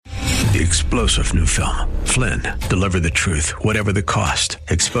The explosive new film, Flynn, deliver the truth, whatever the cost,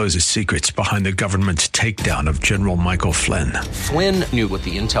 exposes secrets behind the government's takedown of General Michael Flynn. Flynn knew what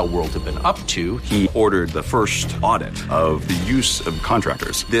the intel world had been up to. He ordered the first audit of the use of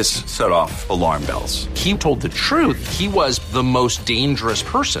contractors. This set off alarm bells. He told the truth. He was the most dangerous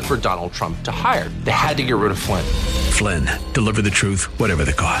person for Donald Trump to hire. They had to get rid of Flynn. Flynn, deliver the truth, whatever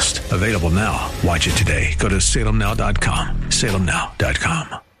the cost. Available now. Watch it today. Go to salemnow.com.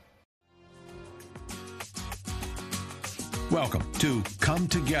 salemnow.com. Welcome to Come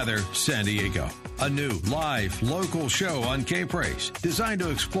Together San Diego, a new live local show on K-Praise designed to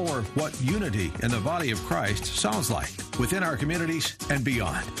explore what unity in the body of Christ sounds like within our communities and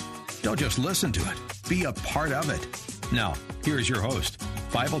beyond. Don't just listen to it, be a part of it. Now, here's your host,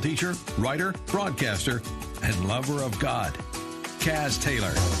 Bible teacher, writer, broadcaster, and lover of God, Kaz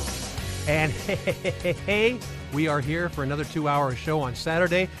Taylor. And hey, we are here for another 2-hour show on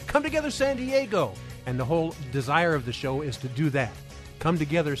Saturday. Come Together San Diego. And the whole desire of the show is to do that. Come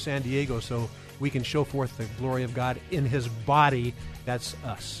together, San Diego, so we can show forth the glory of God in His body. That's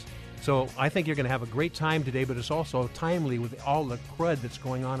us. So I think you're going to have a great time today, but it's also timely with all the crud that's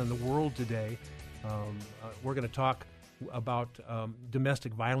going on in the world today. We're going to talk about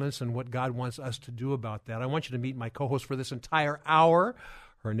domestic violence and what God wants us to do about that. I want you to meet my co-host for this entire hour.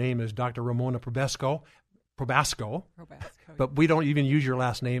 Her name is Dr. Ramona Probasco. But we don't even use your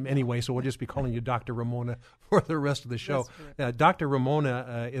last name anyway, so we'll just be calling you Dr. Ramona for the rest of the show. Dr.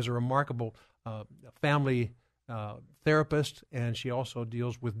 Ramona is a remarkable family therapist, and she also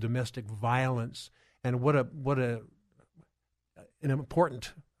deals with domestic violence. And what an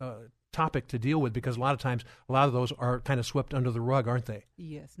important topic to deal with, because a lot of those are kind of swept under the rug, aren't they?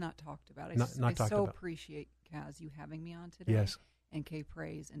 Yes, not talked about. I so appreciate, Kaz, you having me on today. Yes. And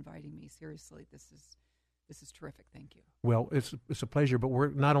K-Praise inviting me. Seriously, this is terrific. Thank you. Well, it's a pleasure, but we're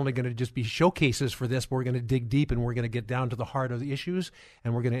not only going to just be showcases for this, but we're going to dig deep and we're going to get down to the heart of the issues,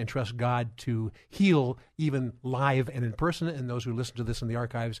 and we're going to entrust God to heal even live and in person, and those who listen to this in the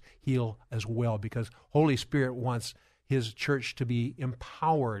archives heal as well, because Holy Spirit wants His church to be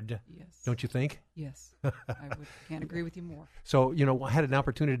empowered. Yes. Don't you think? Yes. Can't agree with you more. So, I had an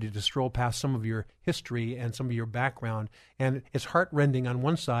opportunity to stroll past some of your history and some of your background, and it's heart-rending on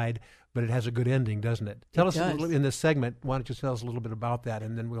one side, but it has a good ending, doesn't it? Tell us a little in this segment. Why don't you tell us a little bit about that,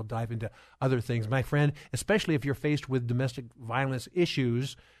 and then we'll dive into other things. My friend, especially if you're faced with domestic violence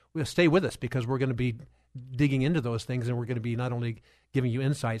issues, stay with us, because we're going to be digging into those things, and we're going to be not only giving you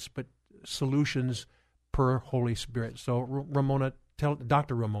insights, but solutions per Holy Spirit. So,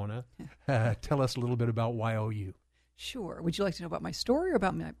 Dr. Ramona, tell us a little bit about YOU. Sure. Would you like to know about my story or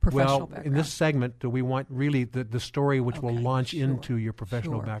about my professional background? In this segment, we want really the story which will launch into your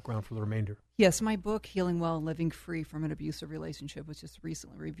professional background for the remainder. Yes, my book, Healing Well and Living Free from an Abusive Relationship, was just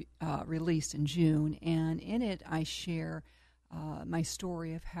recently released in June. And in it, I share my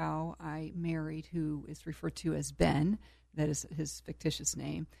story of how I married who is referred to as Ben. That is his fictitious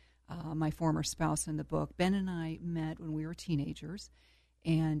name. My former spouse in the book. Ben and I met when we were teenagers,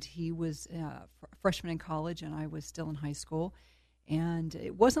 and he was a freshman in college, and I was still in high school. And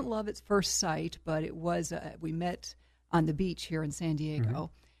it wasn't love at first sight, but it was. We met on the beach here in San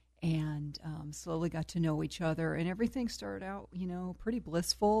Diego, and slowly got to know each other. And everything started out, pretty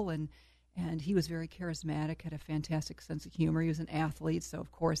blissful. And he was very charismatic, had a fantastic sense of humor. He was an athlete, so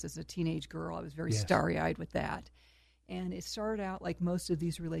of course, as a teenage girl, I was very starry-eyed with that. And it started out like most of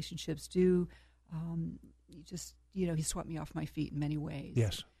these relationships do. He swept me off my feet in many ways.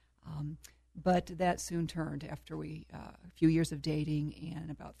 Yes. But that soon turned after a few years of dating,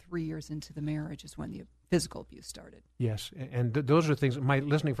 and about 3 years into the marriage is when the physical abuse started. Yes, and those are things, my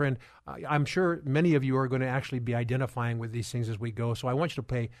listening friend, I'm sure many of you are going to actually be identifying with these things as we go. So I want you to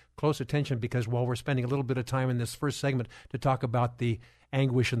pay close attention, because while we're spending a little bit of time in this first segment to talk about the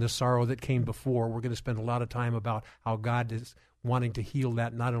anguish and the sorrow that came before, we're going to spend a lot of time about how God is wanting to heal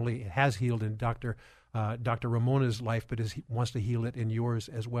that. Not only has healed in Dr. Ramona's life, but wants to heal it in yours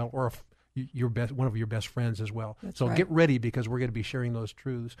as well, or one of your best friends as well. That's so right. Get ready, because we're going to be sharing those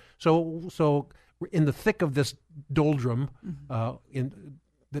truths. So in the thick of this doldrum,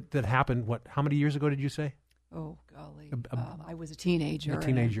 that happened, how many years ago did you say? Oh, golly. I was a teenager.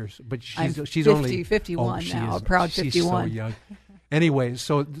 But she's only 51 now, a proud 51. She's so young. Anyway,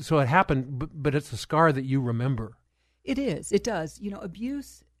 so it happened, but it's a scar that you remember. It is. It does.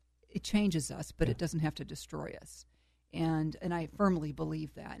 Abuse, it changes us, but it doesn't have to destroy us. And I firmly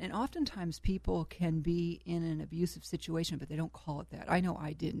believe that. And oftentimes people can be in an abusive situation, but they don't call it that. I know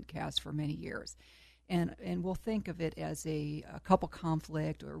I didn't, Cass, for many years. And we'll think of it as a couple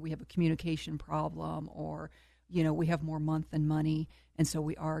conflict, or we have a communication problem, or we have more month than money, and so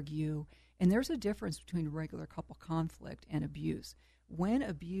we argue. And there's a difference between regular couple conflict and abuse. When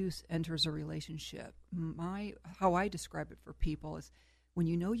abuse enters a relationship, how I describe it for people is when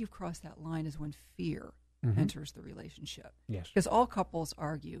you've crossed that line is when fear enters the relationship. Yes. Because all couples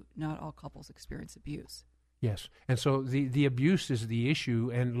argue, not all couples experience abuse. Yes. And so the abuse is the issue,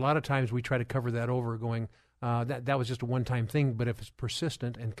 and a lot of times we try to cover that over going, that was just a one-time thing, but if it's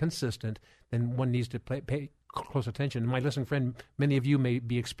persistent and consistent, then one needs to pay close attention. My listening friend, many of you may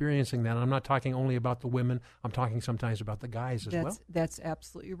be experiencing that. I'm not talking only about the women. I'm talking sometimes about the guys as well. That's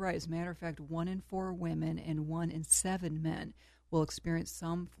absolutely right. As a matter of fact, 1 in 4 women and 1 in 7 men will experience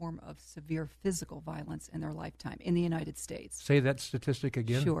some form of severe physical violence in their lifetime in the United States. Say that statistic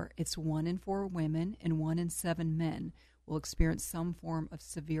again. Sure. It's 1 in 4 women and 1 in 7 men will experience some form of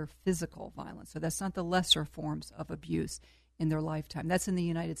severe physical violence. So that's not the lesser forms of abuse in their lifetime. That's in the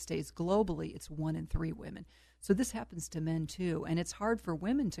United States. Globally, it's 1 in 3 women. So this happens to men too, and it's hard for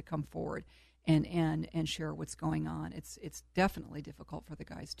women to come forward and share what's going on. It's definitely difficult for the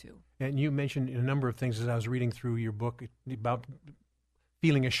guys too. And you mentioned a number of things as I was reading through your book about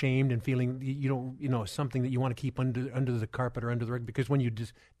feeling ashamed and feeling something that you want to keep under the carpet or under the rug, because when you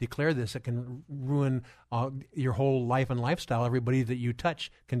declare this, it can ruin your whole life and lifestyle. Everybody that you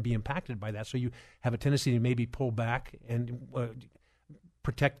touch can be impacted by that. So you have a tendency to maybe pull back and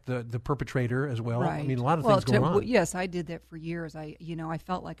protect the perpetrator as well. Right. I mean, a lot of things go on. Yes, I did that for years. I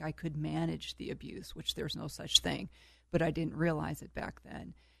felt like I could manage the abuse, which there's no such thing, but I didn't realize it back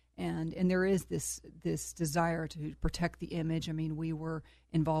then. And there is this desire to protect the image. I mean, we were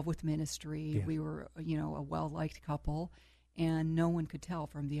involved with ministry. Yeah. We were, a well-liked couple, and no one could tell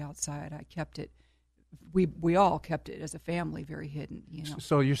from the outside. I kept it. We all kept it as a family very hidden.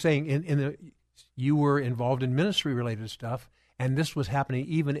 So you're saying you were involved in ministry-related stuff, and this was happening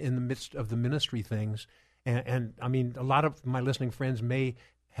even in the midst of the ministry things. And I mean, a lot of my listening friends may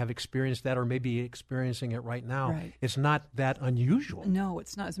have experienced that or may be experiencing it right now. Right. It's not that unusual. No,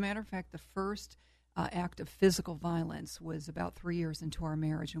 it's not. As a matter of fact, the first act of physical violence was about 3 years into our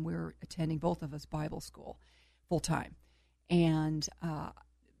marriage, and we were attending, both of us, Bible school full-time. And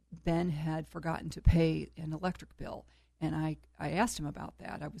Ben had forgotten to pay an electric bill, and I asked him about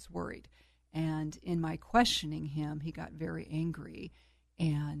that. I was worried. And in my questioning him, he got very angry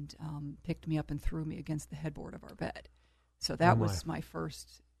and picked me up and threw me against the headboard of our bed. So that was my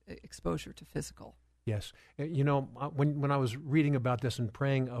first exposure to physical. Yes. When I was reading about this and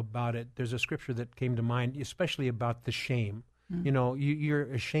praying about it, there's a scripture that came to mind, especially about the shame. Mm-hmm.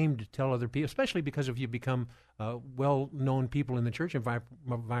 You're ashamed to tell other people, especially because if you become well-known people in the church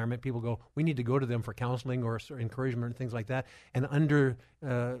environment, people go, we need to go to them for counseling or encouragement and things like that. And under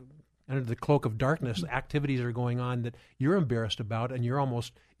the cloak of darkness, activities are going on that you're embarrassed about, and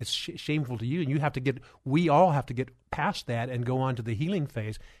it's shameful to you, and we all have to get past that and go on to the healing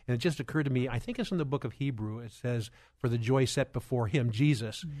phase. And it just occurred to me, I think it's in the book of Hebrew, it says, for the joy set before him,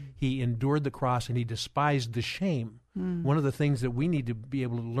 Jesus, he endured the cross and he despised the shame. One of the things that we need to be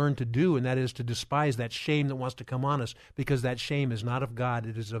able to learn to do, and that is to despise that shame that wants to come on us, because that shame is not of God,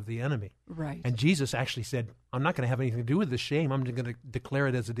 it is of the enemy. Right. And Jesus actually said, I'm not going to have anything to do with the shame. I'm going to declare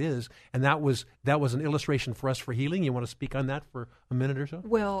it as it is. And that was an illustration for us for healing. You want to speak on that for a minute or so?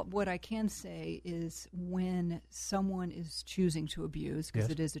 Well, what I can say is when someone is choosing to abuse, because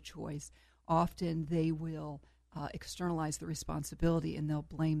it is a choice, often they will externalize the responsibility and they'll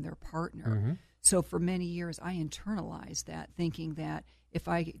blame their partner. Mm-hmm. So for many years, I internalized that, thinking that if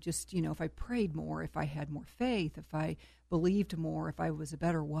I just, if I prayed more, if I had more faith, if I believed more, if I was a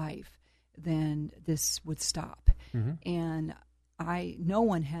better wife, then this would stop. Mm-hmm. And no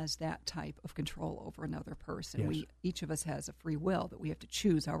one has that type of control over another person. Yes. Each of us has a free will that we have to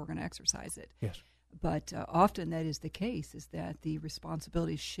choose how we're going to exercise it. Yes. But often that is the case, is that the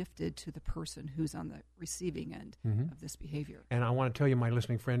responsibility is shifted to the person who's on the receiving end of this behavior. And I want to tell you, my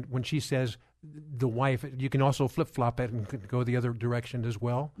listening friend, when she says the wife, you can also flip-flop it and go the other direction as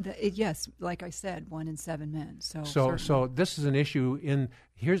well? Yes, like I said, 1 in 7 men. So this is an issue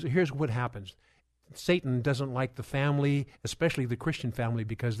here's what happens. Satan doesn't like the family, especially the Christian family,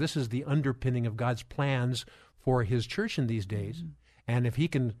 because this is the underpinning of God's plans for his church in these days. Mm-hmm. And if he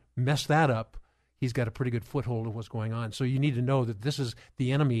can mess that up, he's got a pretty good foothold of what's going on. So you need to know that this is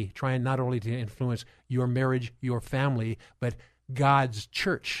the enemy trying not only to influence your marriage, your family, but God's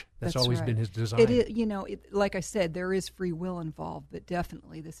church. That's always right. been his design. It is, like I said, there is free will involved, but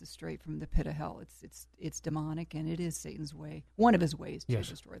definitely this is straight from the pit of hell. It's demonic, and it is Satan's way, one of his ways to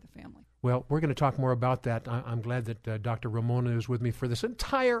destroy the family. Well, we're going to talk more about that. I'm glad that Dr. Ramona is with me for this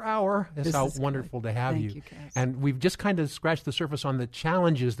entire hour. It's how wonderful to have Thank you, Cass. And we've just kind of scratched the surface on the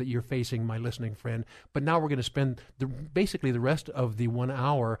challenges that you're facing, my listening friend. But now we're going to spend basically the rest of the 1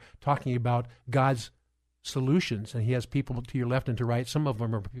 hour talking about God's solutions, and he has people to your left and to right. Some of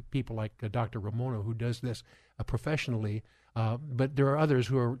them are people like Dr. Ramona, who does this professionally, but there are others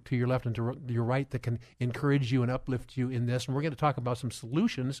who are to your left and to your right that can encourage you and uplift you in this, and we're going to talk about some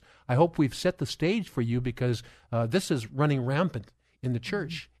solutions. I hope we've set the stage for you, because this is running rampant in the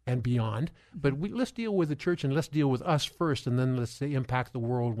church and beyond, but let's deal with the church, and let's deal with us first, and then let's impact the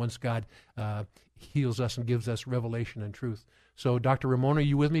world once God heals us and gives us revelation and truth. So, Dr. Ramona, are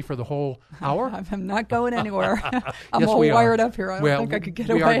you with me for the whole hour? I'm not going anywhere. I'm Yes, all we are. wired up here. I don't think I could get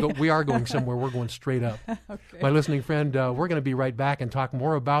away. We are going somewhere. We're going straight up. Okay. My listening friend, we're going to be right back and talk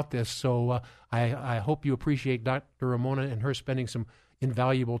more about this. So I hope you appreciate Dr. Ramona and her spending some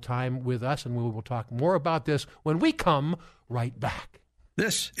invaluable time with us, and we will talk more about this when we come right back.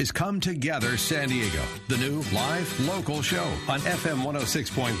 This is Come Together San Diego, the new live local show on FM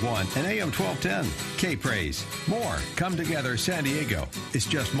 106.1 and AM 1210. K-Praise. More Come Together San Diego is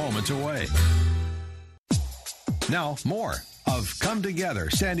just moments away. Now, more of Come Together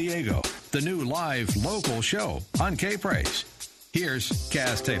San Diego, the new live local show on K-Praise. Here's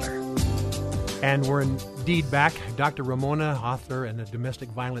Cass Taylor. And we're indeed back. Dr. Ramona, author and a domestic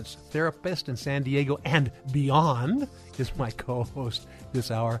violence therapist in San Diego and beyond, is my co-host this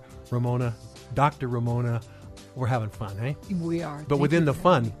hour. Ramona, Dr. Ramona, we're having fun, eh? We are. But within the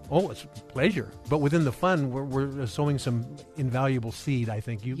fun, it's a pleasure. But within the fun, we're sowing some invaluable seed, I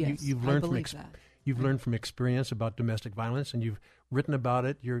think. You've learned learned from experience about domestic violence, and you've written about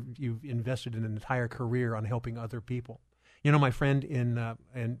it. You've invested in an entire career on helping other people. You know, my friend,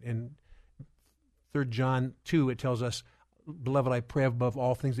 in 3 John 2, it tells us, "Beloved, I pray above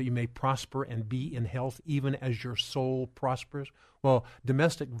all things that you may prosper and be in health, even as your soul prospers." Well,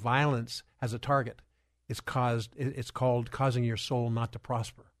 domestic violence has a target. It's called causing your soul not to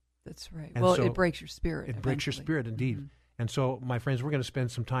prosper. That's right. And well, so it breaks your spirit. It breaks your spirit, indeed. Mm-hmm. And so, my friends, we're going to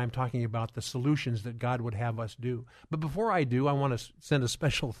spend some time talking about the solutions that God would have us do. But before I do, I want to send a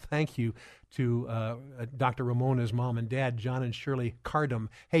special thank you to Dr. Ramona's mom and dad, John and Shirley Cardum.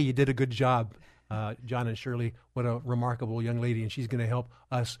 Hey, you did a good job. John and Shirley, what a remarkable young lady, and she's going to help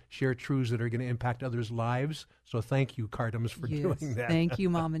us share truths that are going to impact others' lives. So thank you, Cardums, for doing that. Thank you,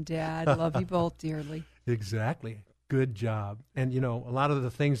 Mom and Dad. Love you both dearly. Exactly. Good job. And, you know, a lot of the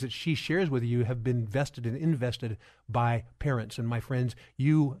things that she shares with you have been vested and invested by parents. And my friends,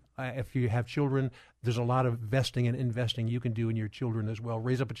 if you have children, there's a lot of vesting and investing you can do in your children as well.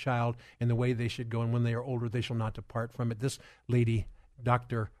 Raise up a child in the way they should go, and when they are older, they shall not depart from it. This lady,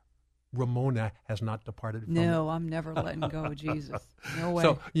 Dr. Ramona, has not departed from it. No, I'm never letting go of Jesus. No way.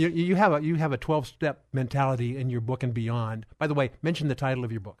 So you have a 12-step mentality in your book and beyond. By the way, mention the title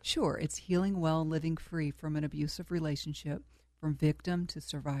of your book. Sure. It's Healing Well and Living Free from an Abusive Relationship, from Victim to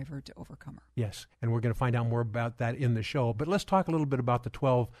Survivor to Overcomer. Yes, and we're going to find out more about that in the show. But let's talk a little bit about the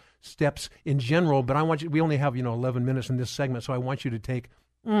 12 steps in general. But I want you. We only have 11 minutes in this segment, so I want you to take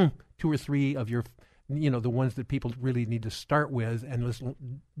 2 or 3 of your the ones that people really need to start with, and let's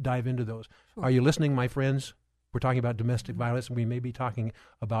dive into those. Sure. Are you listening, my friends? We're talking about domestic violence, and we may be talking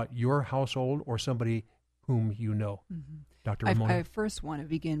about your household or somebody whom you know. Mm-hmm. Dr. Ramona? I first want to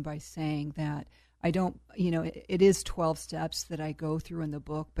begin by saying that I don't, it is 12 steps that I go through in the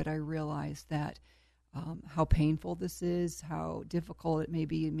book, but I realize that how painful this is, how difficult it may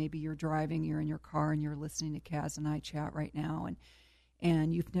be. Maybe you're driving, you're in your car, and you're listening to Kaz and I chat right now,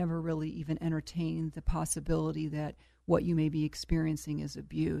 and you've never really even entertained the possibility that what you may be experiencing is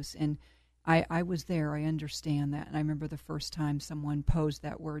abuse. And I was there. I understand that. And I remember the first time someone posed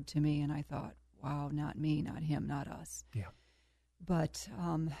that word to me, and I thought, wow, not me, not him, not us. Yeah. But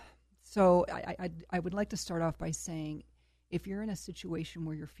so I would like to start off by saying, if you're in a situation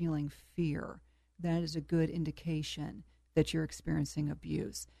where you're feeling fear, that is a good indication that you're experiencing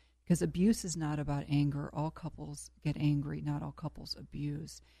abuse. Because abuse is not about anger. All couples get angry. Not all couples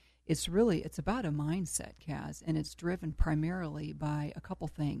abuse. It's about a mindset, Kaz, and it's driven primarily by a couple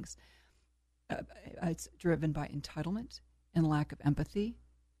things. It's driven by entitlement and lack of empathy,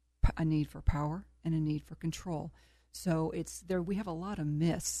 a need for power, and a need for control. So we have a lot of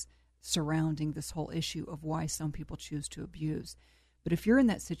myths surrounding this whole issue of why some people choose to abuse. But if you're in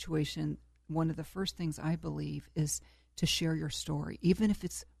that situation, one of the first things I believe is to share your story, even if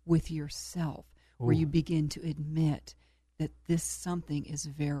it's with yourself, where you begin to admit that this something is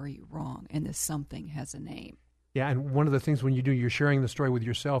very wrong, and this something has a name. Yeah, and one of the things when you're sharing the story with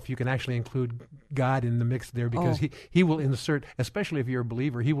yourself, you can actually include God in the mix there, because he will insert, especially if you're a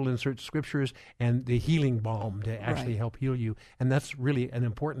believer, he will insert scriptures and the healing balm to actually help heal you. And that's really an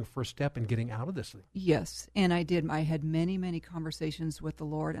important first step in getting out of this thing. Yes, and I did. I had many, many conversations with the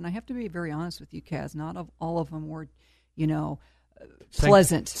Lord, and I have to be very honest with you, Kaz. Not all of them were,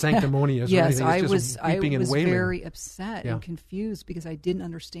 pleasant, sanctimonious. Yes, I was very upset and confused because I didn't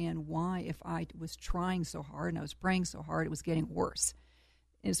understand why, if I was trying so hard and I was praying so hard, it was getting worse.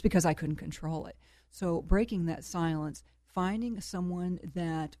 And it's because I couldn't control it. So breaking that silence, finding someone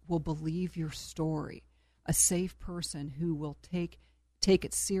that will believe your story, a safe person who will take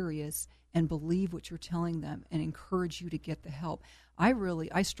it serious and believe what you're telling them and encourage you to get the help.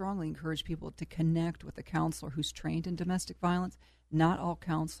 I strongly encourage people to connect with a counselor who's trained in domestic violence. Not all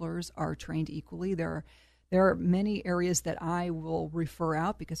counselors are trained equally. There are many areas that I will refer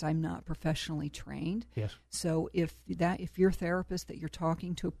out because I'm not professionally trained. Yes. So if your therapist that you're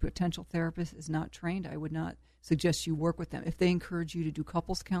talking to, a potential therapist, is not trained, I would not suggest you work with them. If they encourage you to do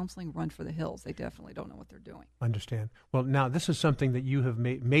couples counseling, run for the hills. They definitely don't know what they're doing. Understand. Well, now this is something that you have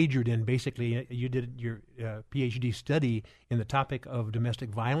majored in. Basically, you did your PhD study in the topic of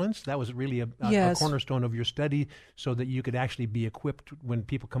domestic violence. That was really a cornerstone of your study, so that you could actually be equipped when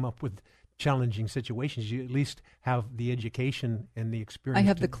people come up with challenging situations. You at least have the education and the experience. I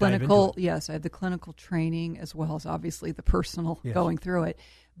have to the clinical, I have the clinical training as well as obviously the personal going through it.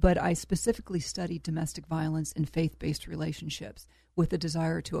 But I specifically studied domestic violence and faith-based relationships with the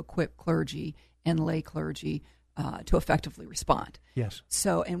desire to equip clergy and lay clergy to effectively respond. Yes.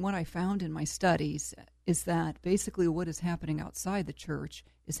 So, and what I found in my studies is that basically what is happening outside the church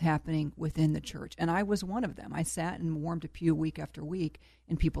is happening within the church. And I was one of them. I sat and warmed a pew week after week,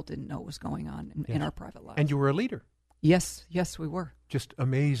 and people didn't know what was going on in our private lives. And you were a leader. Yes, we were. Just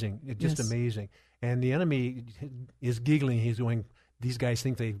amazing. Amazing. And the enemy is giggling. He's going, these guys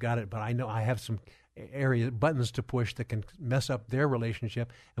think they've got it, but I know I have some buttons to push that can mess up their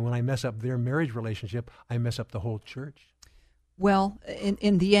relationship. And when I mess up their marriage relationship, I mess up the whole church. Well,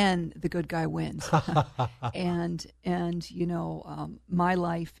 in the end, the good guy wins. and my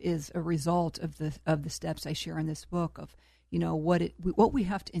life is a result of the steps I share in this book of, what we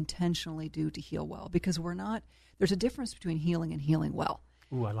have to intentionally do to heal well, because there's a difference between healing and healing well.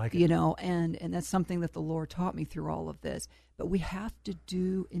 Ooh, I like it. And that's something that the Lord taught me through all of this. But we have to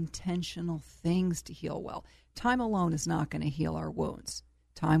do intentional things to heal well. Time alone is not going to heal our wounds.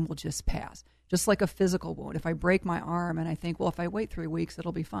 Time will just pass. Just like a physical wound. If I break my arm and I think, well, if I wait 3 weeks,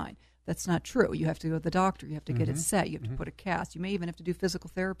 it'll be fine. That's not true. You have to go to the doctor. You have to get it set. You have to put a cast. You may even have to do physical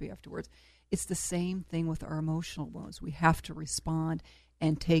therapy afterwards. It's the same thing with our emotional wounds. We have to respond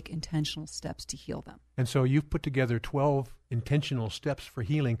and take intentional steps to heal them. And so you've put together 12 intentional steps for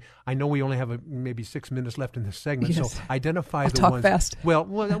healing. I know we only have maybe 6 minutes left in this segment, so identify the ones. Talk fast. Well,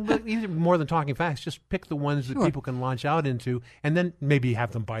 either more than talking fast, just pick the ones that people can launch out into, and then maybe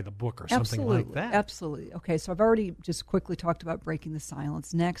have them buy the book or something like that. Absolutely. Okay, so I've already just quickly talked about breaking the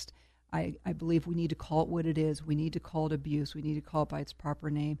silence. Next, I believe we need to call it what it is. We need to call it abuse. We need to call it by its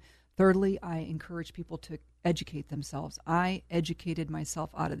proper name. Thirdly, I encourage people to educate themselves. I educated myself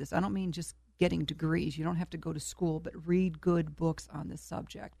out of this. I don't mean just getting degrees. You don't have to go to school, but read good books on this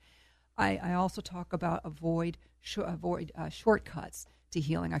subject. I also talk about avoid shortcuts to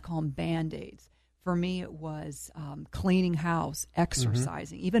healing. I call them Band-Aids. For me, it was cleaning house,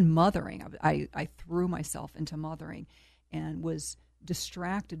 exercising, even mothering. I threw myself into mothering and was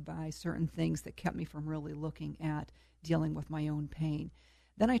distracted by certain things that kept me from really looking at dealing with my own pain.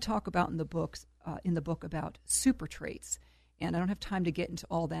 Then I talk about in the book about super traits, and I don't have time to get into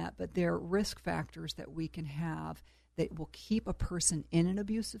all that, but they're risk factors that we can have that will keep a person in an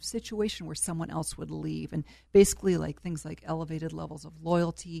abusive situation where someone else would leave. And basically like things like elevated levels of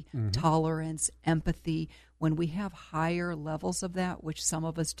loyalty, tolerance, empathy. When we have higher levels of that, which some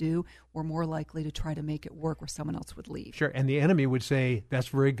of us do, we're more likely to try to make it work where someone else would leave. Sure, and the enemy would say, that's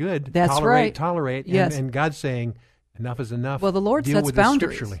very good. That's right. Tolerate. Yes. And God's saying, enough is enough. Well, the Lord Deal sets with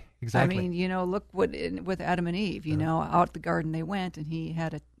boundaries. Scripturally. Exactly. I mean, look with Adam and Eve. Out the garden they went, and he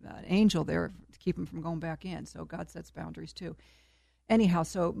had an angel there to keep them from going back in. So God sets boundaries too. Anyhow,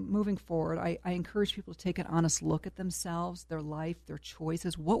 so moving forward, I encourage people to take an honest look at themselves, their life, their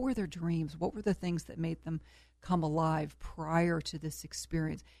choices. What were their dreams? What were the things that made them come alive prior to this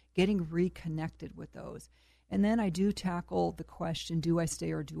experience? Getting reconnected with those. And then I do tackle the question, do I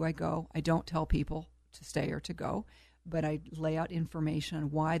stay or do I go? I don't tell people to stay or to go, but I lay out information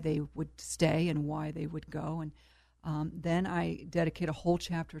on why they would stay and why they would go. And then I dedicate a whole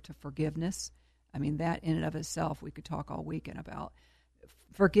chapter to forgiveness, I mean, that in and of itself, we could talk all weekend about.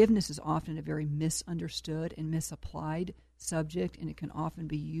 Forgiveness is often a very misunderstood and misapplied subject, and it can often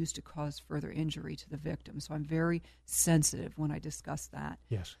be used to cause further injury to the victim. So I'm very sensitive when I discuss that.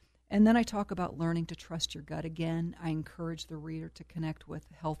 Yes. And then I talk about learning to trust your gut again. I encourage the reader to connect with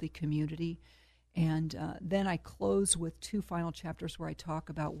a healthy community. And then I close with 2 final chapters where I talk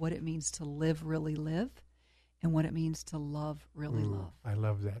about what it means to really live, and what it means to love, really love. I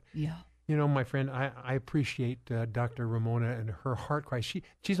love that. Yeah. You know, my friend, I appreciate Dr. Ramona and her heart cry.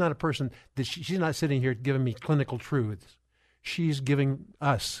 She's not a person that she's not sitting here giving me clinical truths. She's giving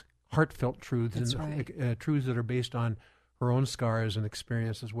us heartfelt truths. That's and right. Truths that are based on her own scars and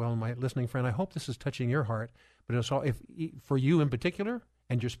experience as well. And my listening friend, I hope this is touching your heart. But it's all for you in particular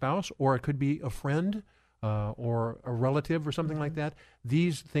and your spouse, or it could be a friend or a relative or something like that.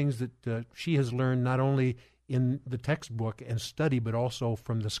 These things that she has learned not only in the textbook and study, but also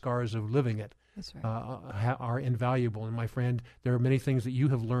from the scars of living it. That's right. Are invaluable. And my friend, there are many things that you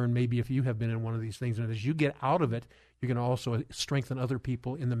have learned, maybe if you have been in one of these things, and as you get out of it, you're going to also strengthen other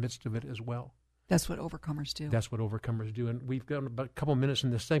people in the midst of it as well. That's what overcomers do. That's what overcomers do. And we've got about a couple minutes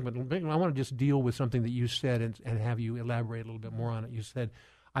in this segment. I want to just deal with something that you said and have you elaborate a little bit more on it. You said,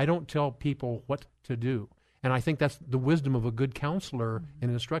 I don't tell people what to do. And I think that's the wisdom of a good counselor and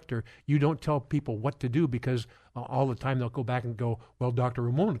instructor. You don't tell people what to do because all the time they'll go back and go, well, Dr.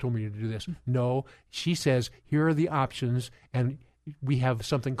 Ramona told me to do this. No, she says, here are the options, and we have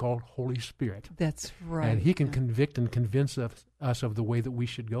something called Holy Spirit. That's right. And he can convict and convince us of the way that we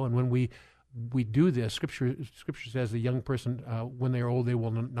should go. And when we do this, Scripture says the young person, when they are old, they will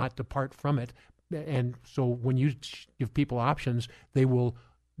not depart from it. And so when you give people options,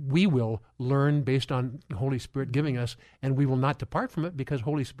 we will learn based on the Holy Spirit giving us, and we will not depart from it because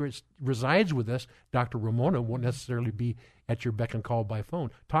Holy Spirit resides with us. Dr. Ramona won't necessarily be at your beck and call by phone.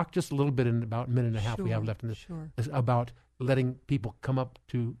 Talk just a little bit in about a minute and a half we have left in this about letting people come up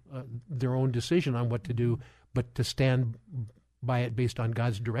to their own decision on what to do, but to stand by it based on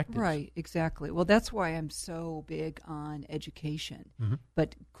God's directives. Right, exactly. Well, that's why I'm so big on education,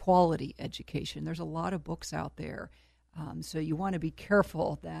 but quality education. There's a lot of books out there. So you want to be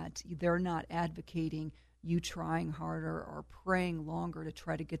careful that they're not advocating you trying harder or praying longer to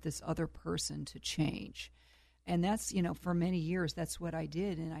try to get this other person to change. And that's, for many years, that's what I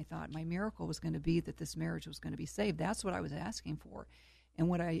did. And I thought my miracle was going to be that this marriage was going to be saved. That's what I was asking for. And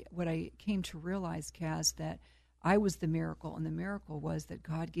what I came to realize, Kaz, that I was the miracle, and the miracle was that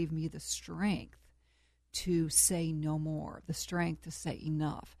God gave me the strength to say no more, the strength to say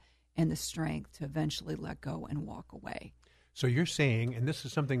enough, and the strength to eventually let go and walk away. So you're saying, and this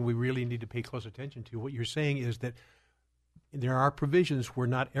is something we really need to pay close attention to, what you're saying is that there are provisions where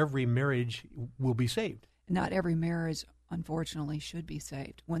not every marriage will be saved. Not every marriage, unfortunately, should be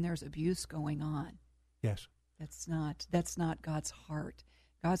saved. When there's abuse going on, yes, that's not God's heart.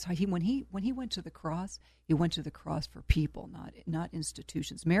 When he went to the cross, he went to the cross for people, not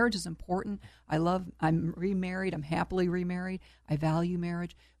institutions. Marriage is important. I'm remarried. I'm happily remarried. I value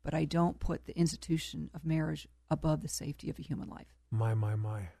marriage, but I don't put the institution of marriage above the safety of a human life. My.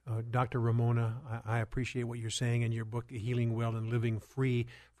 Dr. Ramona, I appreciate what you're saying in your book, Healing Well and Living Free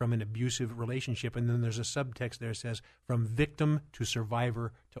from an Abusive Relationship. And then there's a subtext there that says, from victim to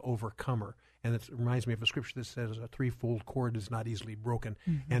survivor to overcomer. And it reminds me of a scripture that says a threefold cord is not easily broken.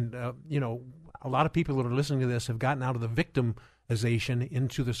 Mm-hmm. And, a lot of people that are listening to this have gotten out of the victimization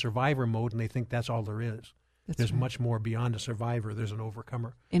into the survivor mode, and they think that's all there is. There's much more beyond a survivor. There's an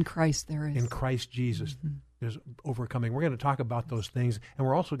overcomer. In Christ there is. In Christ Jesus, there's overcoming. We're going to talk about those things, and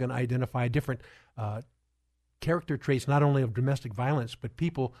we're also going to identify different character traits, not only of domestic violence, but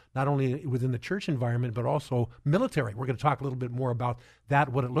people not only within the church environment, but also military. We're going to talk a little bit more about that,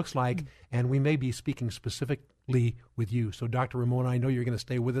 what it looks like, and we may be speaking specifically with you. So, Dr. Ramona, I know you're going to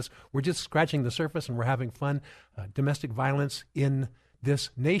stay with us. We're just scratching the surface, and we're having fun. Domestic violence in this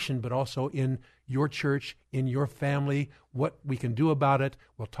nation, but also in your church, in your family, what we can do about it.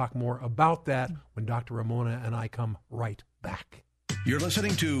 We'll talk more about that when Dr. Ramona and I come right back. You're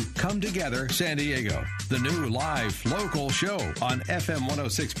listening to Come Together San Diego, the new live local show on FM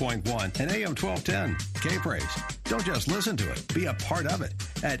 106.1 and AM 1210. K-Praise. Don't just listen to it. Be a part of it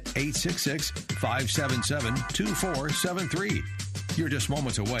at 866-577-2473. You're just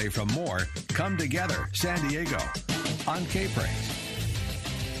moments away from more Come Together San Diego on K-Praise.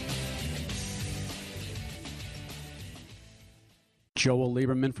 Joel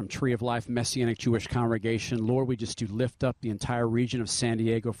Lieberman from Tree of Life Messianic Jewish Congregation. Lord, we just do lift up the entire region of San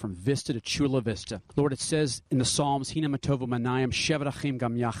Diego from Vista to Chula Vista. Lord, it says in the Psalms, Hina Matovu Manayim Shevet Achim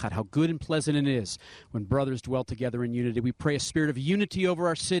Gam Yachad, how good and pleasant it is when brothers dwell together in unity. We pray a spirit of unity over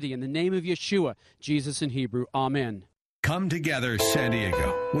our city. In the name of Yeshua, Jesus in Hebrew, Amen. Come Together San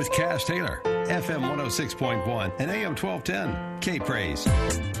Diego with Cass Taylor, FM 106.1 and AM 1210, K-Praise.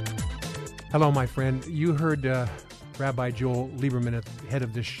 Hello, my friend. You heard Rabbi Joel Lieberman at the head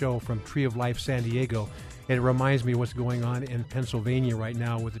of this show from Tree of Life San Diego. It reminds me of what's going on in Pennsylvania right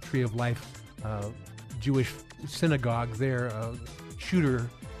now with the Tree of Life Jewish synagogue there. A shooter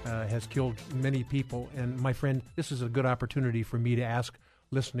has killed many people. And my friend, this is a good opportunity for me to ask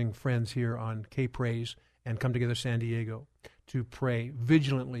listening friends here on K-Praise and Come Together San Diego to pray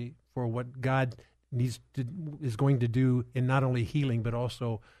vigilantly for what God is going to do in not only healing but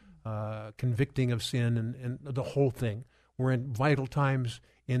also convicting of sin and the whole thing. We're in vital times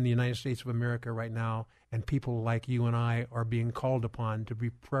in the United States of America right now, and people like you and I are being called upon to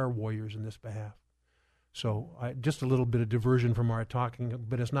be prayer warriors in this behalf. So just a little bit of diversion from our talking,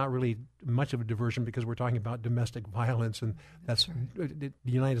 but it's not really much of a diversion because we're talking about domestic violence, and that's right. The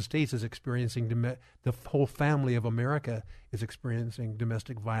United States is experiencing, the whole family of America is experiencing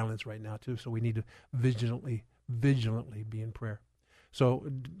domestic violence right now too, so we need to vigilantly be in prayer. So,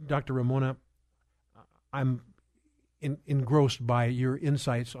 Dr. Ramona, I'm engrossed by your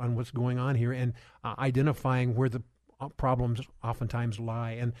insights on what's going on here and identifying where the problems oftentimes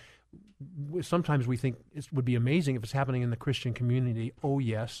lie. And sometimes we think it would be amazing if it's happening in the Christian community. Oh,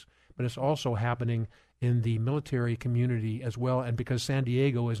 yes, but it's also happening in the military community as well. And because San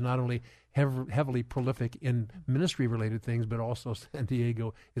Diego is not only heavily prolific in ministry-related things, but also San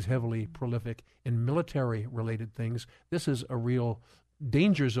Diego is heavily prolific in military-related things, this is a real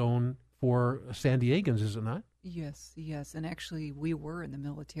danger zone for San Diegans, is it not? Yes. And actually, we were in the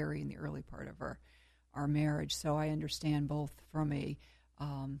military in the early part of our marriage, so I understand both from a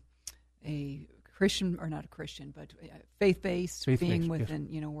Christian, or not a Christian, but faith-based, being within,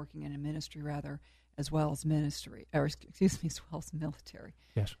 yes. Working in a ministry rather, as well as military.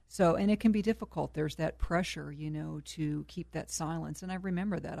 Yes. So, and it can be difficult. There's that pressure, to keep that silence. And I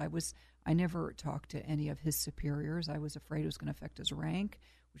remember that I never talked to any of his superiors. I was afraid it was going to affect his rank,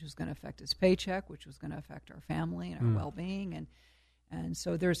 which was going to affect his paycheck, which was going to affect our family and our well-being. And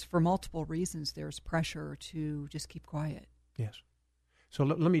so for multiple reasons, there's pressure to just keep quiet. Yes. So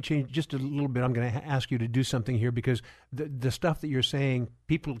let me change just a little bit. I'm going to ask you to do something here because the stuff that you're saying,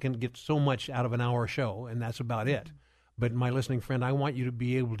 people can get so much out of an hour show, and that's about it. But my listening friend, I want you to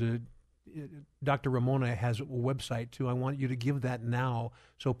be able to, Dr. Ramona has a website too. I want you to give that now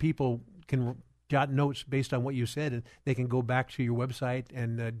so people can jot notes based on what you said, and they can go back to your website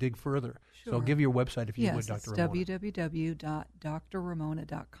and dig further. Sure. So give your website if you would, Dr. Ramona. Yes, it's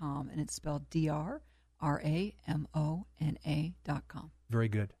www.drramona.com, and it's spelled DRRAMONA.com. Very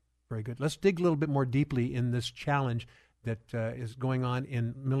good. Very good. Let's dig a little bit more deeply in this challenge that is going on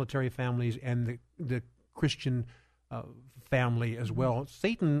in military families and the Christian family as well.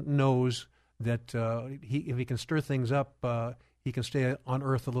 Satan knows that if he can stir things up, he can stay on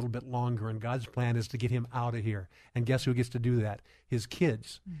earth a little bit longer, and God's plan is to get him out of here. And guess who gets to do that? His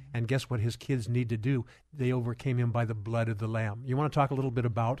kids. Mm-hmm. And guess what his kids need to do? They overcame him by the blood of the Lamb. You want to talk a little bit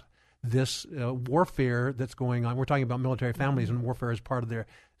about this warfare that's going on? We're talking about military families, and warfare is part of their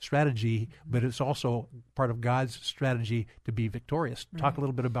strategy, but it's also part of God's strategy to be victorious. Right. Talk a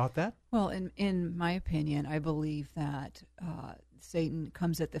little bit about that. Well, in my opinion, I believe that Satan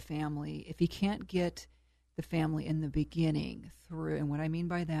comes at the family. If he can't get the family in the beginning through, and what I mean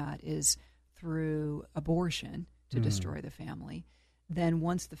by that is through abortion to destroy the family, then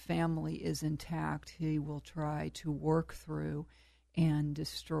once the family is intact, he will try to work through and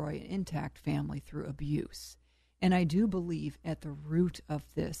destroy an intact family through abuse. And I do believe at the root of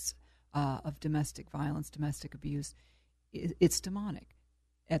this, of domestic violence, domestic abuse, it's demonic.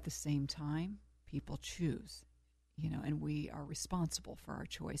 At the same time, people choose, and we are responsible for our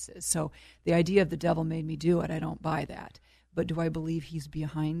choices. So the idea of the devil made me do it, I don't buy that. But do I believe he's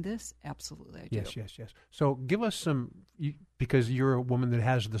behind this? Absolutely, I do. Yes. So give us some, because you're a woman that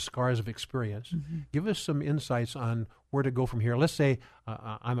has the scars of experience, give us some insights on where to go from here. Let's say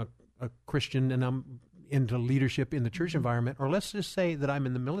I'm a Christian and I'm into leadership in the church environment, or let's just say that I'm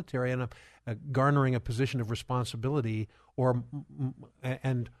in the military and I'm garnering a position of responsibility,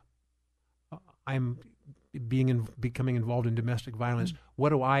 and I'm becoming involved in domestic violence. What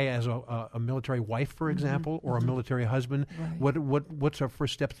do I, as a military wife, for example, or a military husband, right. What's our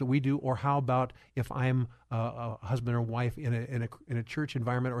first steps that we do? Or how about if I'm a husband or wife in a church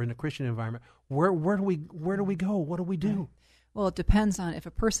environment or in a Christian environment? Where do we go? What do we do? Right. Well, it depends on if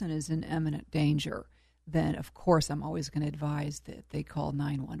a person is in imminent danger, then of course I'm always going to advise that they call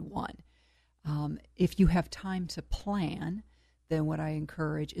 911. If you have time to plan, then what I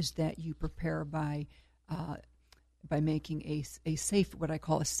encourage is that you prepare by making a safe, what I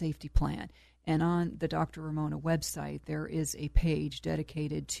call a safety plan. And on the Dr. Ramona website, there is a page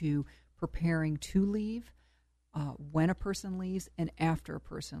dedicated to preparing to leave, when a person leaves, and after a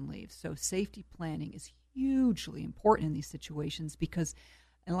person leaves. So safety planning is hugely important in these situations because,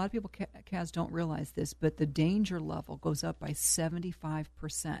 and a lot of people, Kaz, don't realize this, but the danger level goes up by 75%.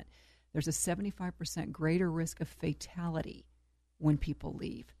 There's a 75% greater risk of fatality when people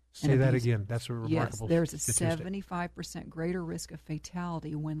leave. Say that again. That's a remarkable Yes, there's a statistic. 75% greater risk of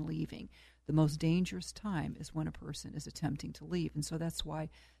fatality when leaving. The most dangerous time is when a person is attempting to leave. And so that's why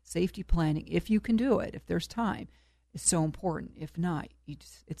safety planning, if you can do it, if there's time, is so important. If not,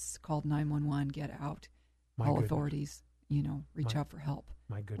 it's called 911, get out. My All goodness. authorities, reach out for help.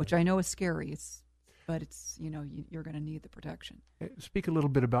 My goodness. Which I know is scary, but it's, you're going to need the protection. Speak a little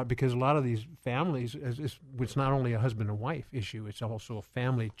bit about, because a lot of these families, it's not only a husband and wife issue, it's also a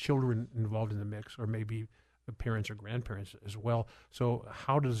family, children involved in the mix, or maybe the parents or grandparents as well. So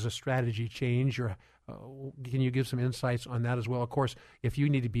how does the strategy change, or can you give some insights on that as well? Of course, if you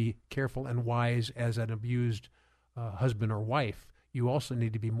need to be careful and wise as an abused husband or wife, you also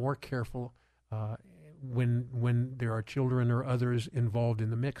need to be more careful when there are children or others involved in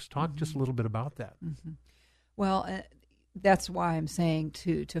the mix. Talk just a little bit about that. Mm-hmm. Well, that's why I'm saying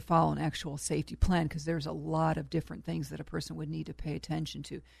to follow an actual safety plan, because there's a lot of different things that a person would need to pay attention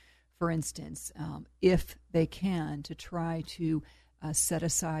to. For instance, if they can, to try to set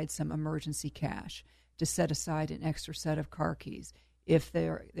aside some emergency cash, to set aside an extra set of car keys, if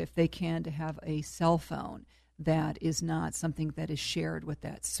they can, to have a cell phone that is not something that is shared with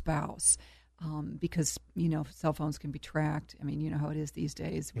that spouse. Because, cell phones can be tracked. I mean, you know how it is these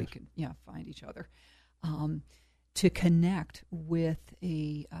days. Yes. We can, find each other. To connect with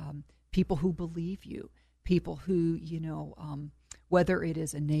people who believe you, people who, whether it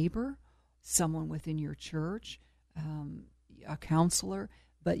is a neighbor, someone within your church, a counselor,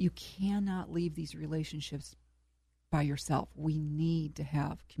 but you cannot leave these relationships by yourself. We need to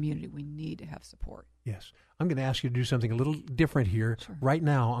have community. We need to have support. Yes. I'm going to ask you to do something a little different here. Sure. Right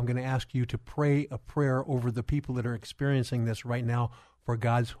now, I'm going to ask you to pray a prayer over the people that are experiencing this right now for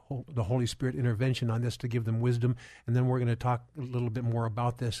the Holy Spirit intervention on this, to give them wisdom. And then we're going to talk a little bit more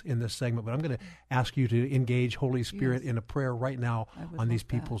about this in this segment. But I'm going to ask you to engage Holy Spirit in a prayer right now on these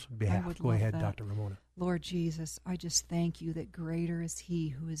people's behalf. Go ahead, Dr. Ramona. Lord Jesus, I just thank you that greater is he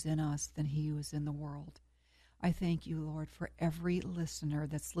who is in us than he who is in the world. I thank you, Lord, for every listener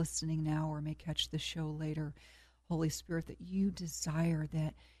that's listening now or may catch the show later. Holy Spirit, that you desire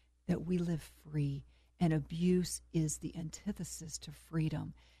that we live free, and abuse is the antithesis to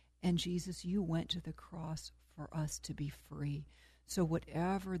freedom. And Jesus, you went to the cross for us to be free. So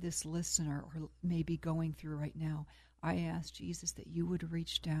whatever this listener may be going through right now, I ask, Jesus, that you would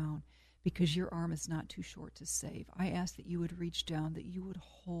reach down, because your arm is not too short to save. I ask that you would reach down, that you would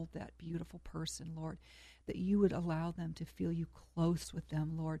hold that beautiful person, Lord, that you would allow them to feel you close with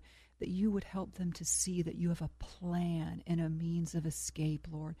them, Lord, that you would help them to see that you have a plan and a means of escape,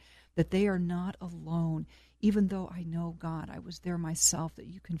 Lord, that they are not alone. Even though I know, God, I was there myself, that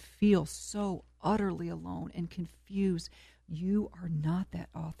you can feel so utterly alone and confused. You are not that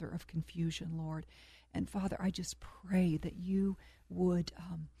author of confusion, Lord. And Father, I just pray that you would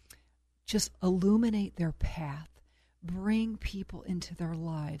just illuminate their path. Bring people into their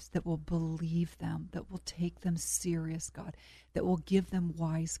lives that will believe them, that will take them serious, God, that will give them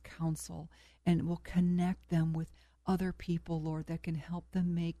wise counsel, and will connect them with other people, Lord, that can help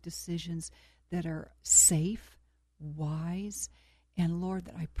them make decisions that are safe, wise, and Lord,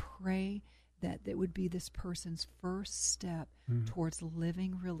 that I pray that it would be this person's first step towards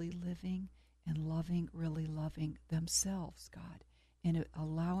living, really living, and loving, really loving themselves, God, and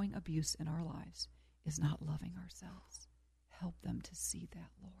allowing abuse in our lives is not loving ourselves. Help them to see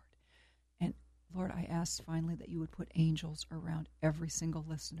that, Lord. And Lord, I ask finally that you would put angels around every single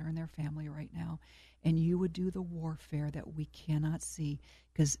listener and their family right now, and you would do the warfare that we cannot see,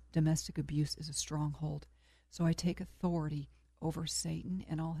 because domestic abuse is a stronghold. So I take authority over Satan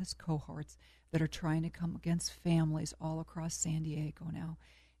and all his cohorts that are trying to come against families all across San Diego now.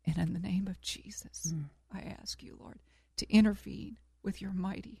 And in the name of Jesus, I ask you, Lord, to intervene with your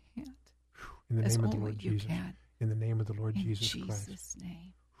mighty hand. In the as name of the only Lord you Jesus. can. In the name of the Lord Jesus Christ. In Jesus'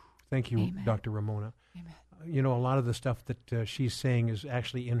 name. Thank you, Amen. Dr. Ramona. Amen. A lot of the stuff that she's saying is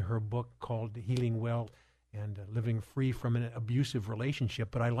actually in her book called Healing Well, living free from an abusive relationship.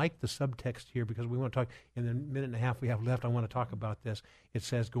 But I like the subtext here because we want to talk, in the minute and a half we have left, I want to talk about this. It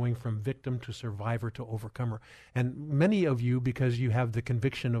says going from victim to survivor to overcomer. And many of you, because you have the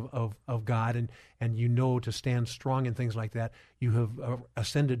conviction of God and you know to stand strong and things like that, you have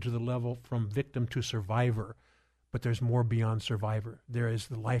ascended to the level from victim to survivor. But there's more beyond survivor. There is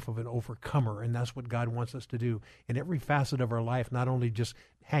the life of an overcomer, and that's what God wants us to do in every facet of our life, not only just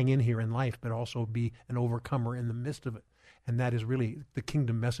hang in here in life, but also be an overcomer in the midst of it. And that is really the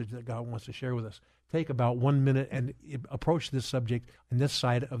kingdom message that God wants to share with us. Take about 1 minute and approach this subject on this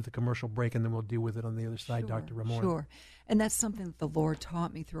side of the commercial break, and then we'll deal with it on the other side, Sure, Dr. Ramona. Sure. And that's something that the Lord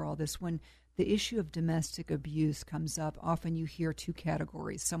taught me through all this. When the issue of domestic abuse comes up, often you hear two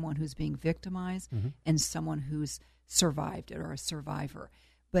categories, someone who's being victimized and someone who's survived it or a survivor.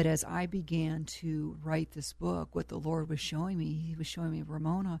 But as I began to write this book, what the Lord was showing me, he was showing me,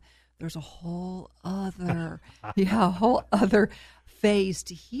 Ramona, there's a whole other, phase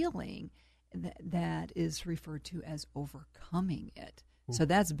to healing that is referred to as overcoming it. So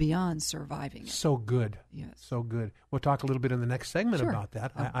that's beyond surviving it. So good. Yes. So good. We'll talk a little bit in the next segment Sure. about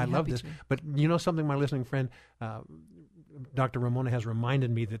that. I'll I be love happy this. to. But you know something, my listening friend, Dr. Ramona has reminded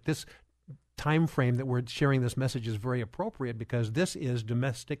me that this time frame that we're sharing this message is very appropriate because this is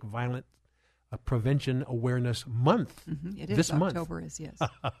Domestic Violence Prevention Awareness Month. It is. This month. October is, yes.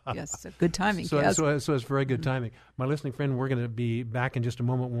 Yes, so good timing. So it's very good Mm-hmm. timing. My listening friend, we're going to be back in just a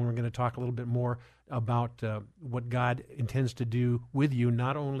moment when we're going to talk a little bit more about what God intends to do with you,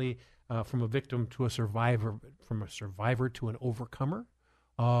 not only from a victim to a survivor, but from a survivor to an overcomer.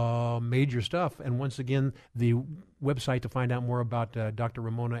 Major stuff. And once again, the website to find out more about Dr.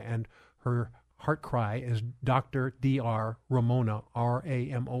 Ramona and her heart cry is Dr. Ramona,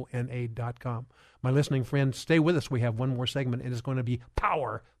 RAMONA.com. My listening friends, stay with us. We have one more segment, and it's going to be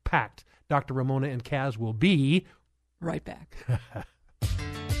power-packed. Dr. Ramona and Kaz will be right back.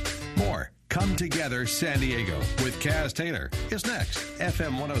 More Come Together San Diego with Kaz Taylor is next.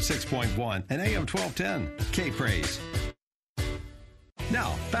 FM 106.1 and AM 1210. K-Praise.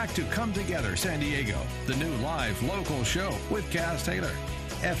 Now, back to Come Together San Diego, the new live local show with Kaz Taylor.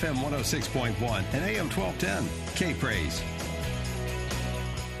 FM 106.1 and AM 1210. K-Praise.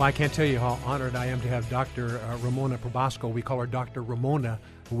 Well, I can't tell you how honored I am to have Dr. Ramona Probasco. We call her Dr. Ramona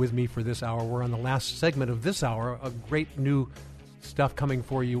with me for this hour. We're on the last segment of this hour. A great new stuff coming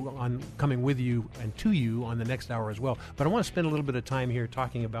with you and to you on the next hour as well. But I want to spend a little bit of time here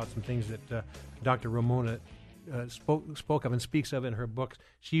talking about some things that Dr. Ramona spoke of and speaks of in her books.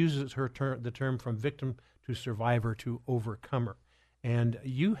 She uses the term from victim to survivor to overcomer. And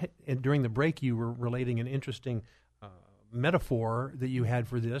you, during the break, you were relating an interesting metaphor that you had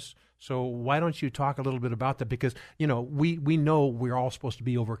for this. So why don't you talk a little bit about that? Because, we know we're all supposed to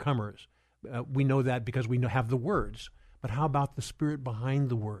be overcomers. We know that because we have the words. But how about the spirit behind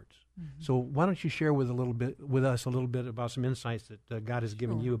the words? Mm-hmm. So why don't you share with us a little bit about some insights that God has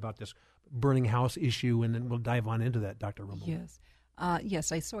given you about this burning house issue, and then we'll dive on into that, Dr. Ramona.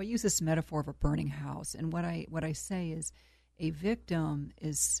 Yes. I use this metaphor of a burning house, and what I say is, a victim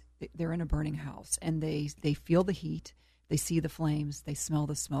they're in a burning house, and they feel the heat, they see the flames, they smell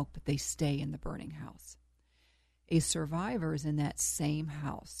the smoke, but they stay in the burning house. A survivor is in that same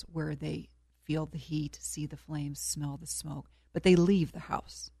house where they feel the heat, see the flames, smell the smoke, but they leave the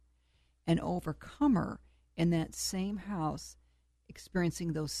house. An overcomer in that same house,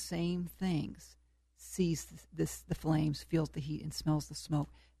 experiencing those same things, sees the flames, feels the heat, and smells the smoke.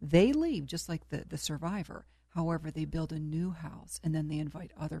 They leave just like the survivor. However, they build a new house, and then they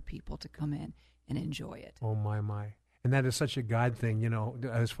invite other people to come in and enjoy it. Oh, my. And that is such a God thing,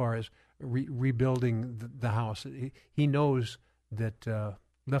 as far as rebuilding the house. He knows that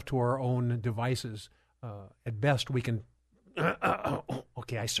left to our own devices, at best we can,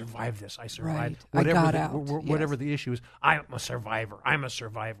 okay, I survived this. I survived. Right. Whatever I got out. Whatever the issue is, I'm a survivor.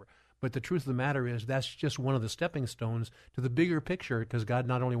 But the truth of the matter is that's just one of the stepping stones to the bigger picture, because God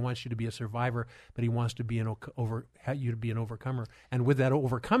not only wants you to be a survivor, but he wants to be you to be an overcomer. And with that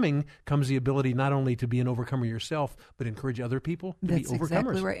overcoming comes the ability not only to be an overcomer yourself, but encourage other people to be overcomers. That's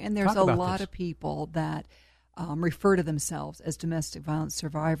exactly right. And there's a lot of people that refer to themselves as domestic violence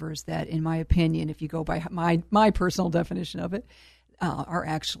survivors that, in my opinion, if you go by my personal definition of it, are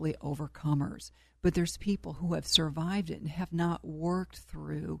actually overcomers. But there's people who have survived it and have not worked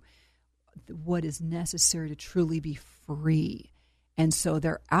through what is necessary to truly be free. And so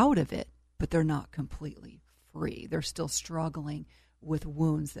they're out of it, but they're not completely free. They're still struggling with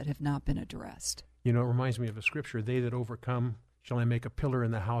wounds that have not been addressed. It reminds me of a scripture, they that overcome shall I make a pillar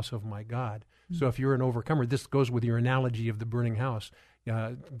in the house of my God. So if you're an overcomer, this goes with your analogy of the burning house.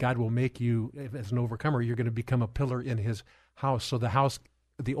 God will make you, as an overcomer, you're going to become a pillar in his house. So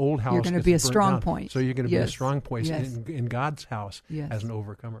the old house, you're going to be a strong down. point. So you're going to be a strong point Yes. in God's house Yes. as an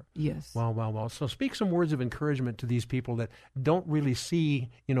overcomer. Yes. Well. So speak some words of encouragement to these people that don't really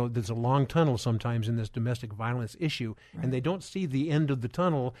see, there's a long tunnel sometimes in this domestic violence issue, and they don't see the end of the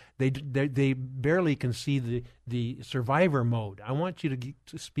tunnel. They barely can see the survivor mode. I want you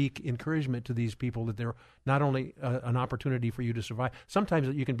to speak encouragement to these people that they're not only an opportunity for you to survive. Sometimes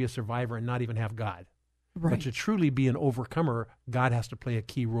you can be a survivor and not even have God. Right. But to truly be an overcomer, God has to play a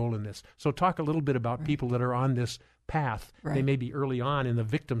key role in this. So talk a little bit about people that are on this path. Right. They may be early on in the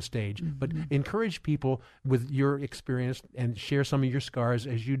victim stage, but encourage people with your experience and share some of your scars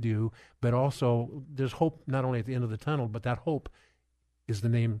as you do. But also, there's hope not only at the end of the tunnel, but that hope is the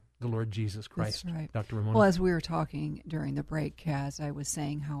name, the Lord Jesus Christ. That's right. Dr. Ramona. Well, as we were talking during the break, Kaz, I was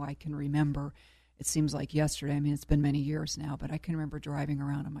saying how I can remember, it seems like yesterday, I mean, it's been many years now, but I can remember driving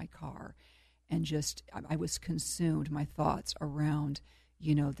around in my car and just, I was consumed, my thoughts around,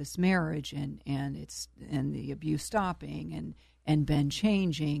 this marriage and the abuse stopping and Ben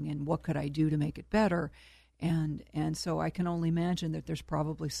changing and what could I do to make it better. And so I can only imagine that there's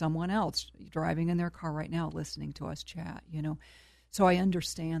probably someone else driving in their car right now listening to us chat, So I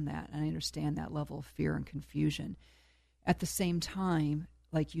understand that, and I understand that level of fear and confusion. At the same time,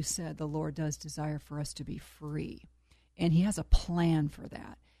 like you said, the Lord does desire for us to be free, and he has a plan for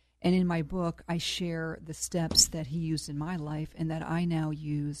that. And in my book, I share the steps that he used in my life and that I now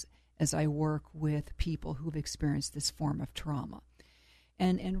use as I work with people who've experienced this form of trauma.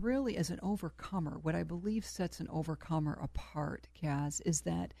 And really, as an overcomer, what I believe sets an overcomer apart, Kaz, is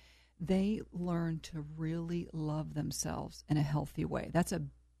that they learn to really love themselves in a healthy way. That's a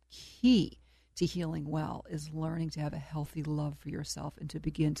key to healing well, is learning to have a healthy love for yourself and to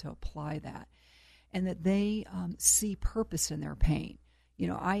begin to apply that. And that they see purpose in their pain.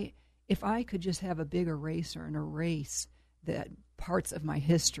 If I could just have a big eraser and erase the parts of my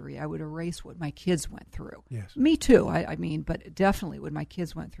history, I would erase what my kids went through. Yes. Me too, I mean, but definitely what my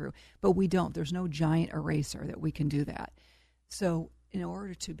kids went through. But we don't. There's no giant eraser that we can do that. So in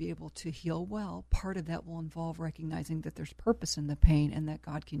order to be able to heal well, part of that will involve recognizing that there's purpose in the pain and that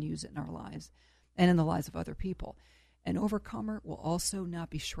God can use it in our lives and in the lives of other people. An overcomer will also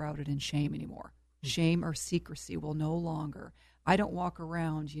not be shrouded in shame anymore. Shame or secrecy will no longer. I don't walk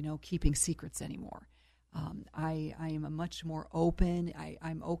around, keeping secrets anymore. I am a much more open.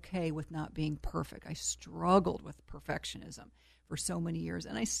 I'm okay with not being perfect. I struggled with perfectionism for so many years,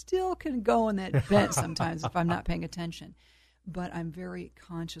 and I still can go in that bent sometimes if I'm not paying attention. But I'm very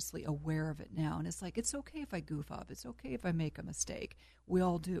consciously aware of it now, and it's like, it's okay if I goof up. It's okay if I make a mistake. We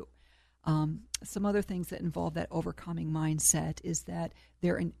all do. Some other things that involve that overcoming mindset is that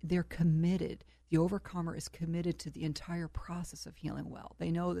they're committed. The overcomer is committed to the entire process of healing well. They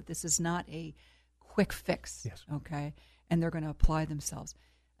know that this is not a quick fix, yes. Okay? And they're going to apply themselves.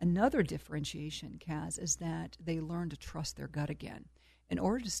 Another differentiation, Kaz, is that they learn to trust their gut again. In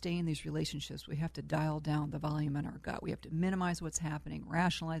order to stay in these relationships, we have to dial down the volume in our gut. We have to minimize what's happening,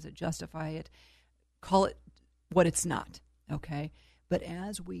 rationalize it, justify it, call it what it's not, okay? But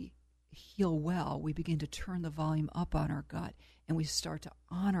as we heal well, we begin to turn the volume up on our gut, and we start to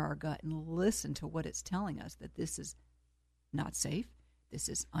honor our gut and listen to what it's telling us, that this is not safe, this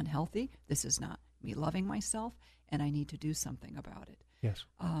is unhealthy, this is not me loving myself, and I need to do something about it. Yes.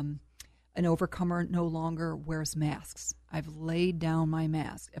 An overcomer no longer wears masks. I've laid down my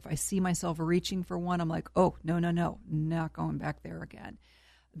mask. If I see myself reaching for one, I'm like, oh, no, not going back there again.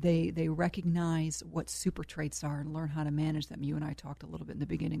 They recognize what super traits are and learn how to manage them. You and I talked a little bit in the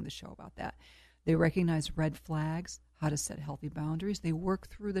beginning of the show about that. They recognize red flags, how to set healthy boundaries. They work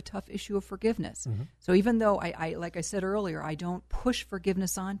through the tough issue of forgiveness. Mm-hmm. So even though, I like I said earlier, I don't push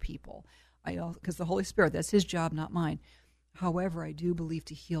forgiveness on people, because the Holy Spirit, that's his job, not mine. However, I do believe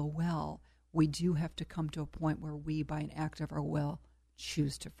to heal well, we do have to come to a point where we, by an act of our will,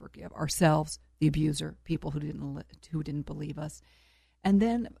 choose to forgive ourselves, the abuser, people who didn't believe us. And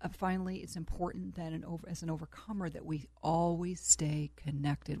then finally, it's important that as an overcomer that we always stay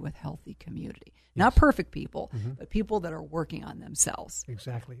connected with healthy community. Yes. Not perfect people, mm-hmm. but people that are working on themselves.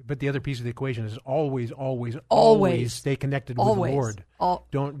 Exactly. But the other piece of the equation is always stay connected with the Lord.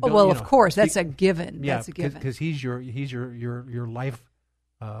 Don't of course, that's a given. Yeah, that's a given. Because He's your life.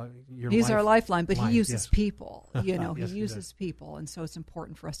 He's our lifeline, but He uses yes. people. He yes, uses people, and so it's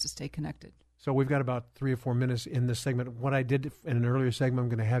important for us to stay connected. So we've got about 3 or 4 minutes in this segment. What I did in an earlier segment, I'm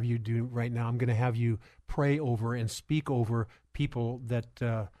going to have you do right now. I'm going to have you pray over and speak over people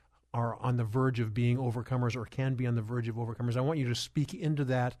that are on the verge of being overcomers or can be on the verge of overcomers. I want you to speak into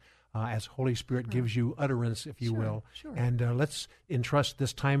that as Holy Spirit gives you utterance, if you will. Sure. And let's entrust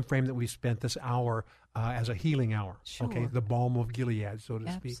this time frame that we spent, this hour, as a healing hour. Sure. Okay, the balm of Gilead, so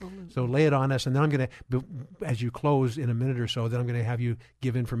to speak. Absolutely. So lay it on us, and then I'm going to, as you close in a minute or so, then I'm going to have you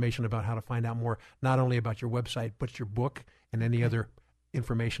give information about how to find out more, not only about your website, but your book and any other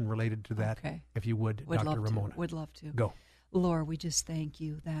information related to that, if you would Dr. Ramona. Would love to. Go. Lord, we just thank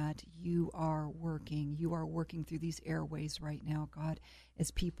you that you are working. You are working through these airways right now, God,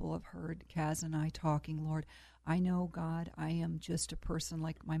 as people have heard Kaz and I talking, Lord. I know, God, I am just a person,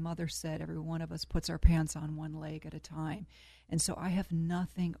 like my mother said, every one of us puts our pants on one leg at a time. And so I have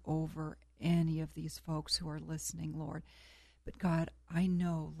nothing over any of these folks who are listening, Lord. But God, I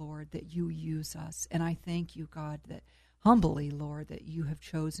know, Lord, that you use us. And I thank you, God, that humbly, Lord, that you have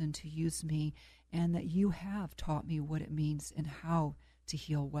chosen to use me and that you have taught me what it means and how to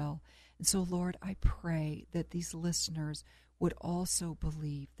heal well. And so, Lord, I pray that these listeners would also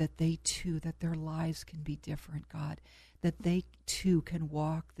believe that they too, that their lives can be different, God, that they too can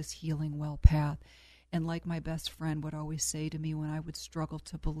walk this healing well path. And like my best friend would always say to me when I would struggle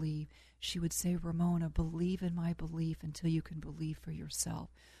to believe, she would say, Ramona, believe in my belief until you can believe for yourself.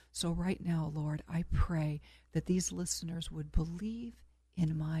 So right now, Lord, I pray that these listeners would believe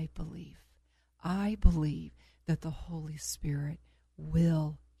in my belief. I believe that the Holy Spirit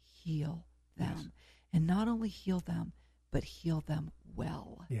will heal them. Yes. And not only heal them, but heal them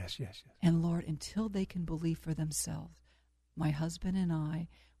well. Yes. And Lord, until they can believe for themselves, my husband and I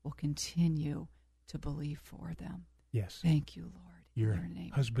will continue to believe for them. Yes. Thank you, Lord. Your in your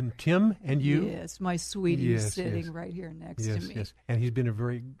name. Husband Tim and you. Yes, my sweetie is sitting right here next to me. Yes, and he's been a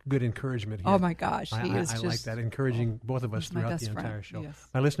very good encouragement here. Oh my gosh, he is I just, like that, encouraging both of us throughout the entire friend. show. Yes.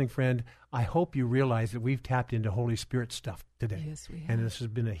 My listening friend, I hope you realize that we've tapped into Holy Spirit stuff today. Yes, we have. And this has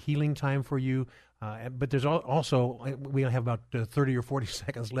been a healing time for you. But there's also, we have about 30 or 40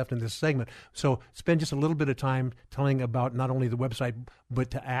 seconds left in this segment. So spend just a little bit of time telling about not only the website, but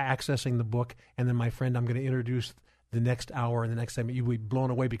accessing the book. And then, my friend, I'm going to introduce the next hour and the next segment. You'll be blown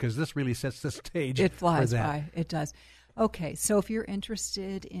away because this really sets the stage. It flies for that. by. It does. Okay, so if you're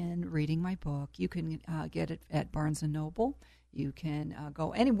interested in reading my book, you can get it at Barnes & Noble. You can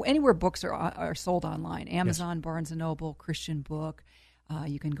go anywhere books are sold online. Amazon, yes. Barnes & Noble, Christian Book.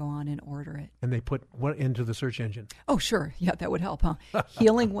 You can go on and order it. And they put what into the search engine? Oh, sure. Yeah, that would help, huh?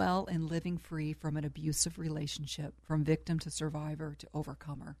 Healing Well and Living Free from an Abusive Relationship, from Victim to Survivor to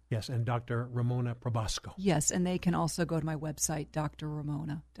Overcomer. Yes, and Dr. Ramona Probasco. Yes, and they can also go to my website,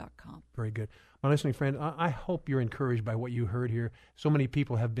 drramona.com. Very good. My listening friend, I hope you're encouraged by what you heard here. So many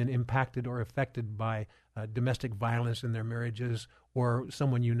people have been impacted or affected by domestic violence in their marriages, or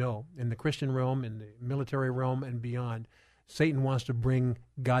someone you know, in the Christian realm, in the military realm, and beyond. Satan wants to bring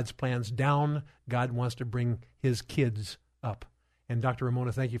God's plans down. God wants to bring his kids up. And Dr.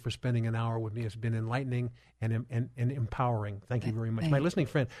 Ramona, thank you for spending an hour with me. It's been enlightening and empowering. Thank you very much. My listening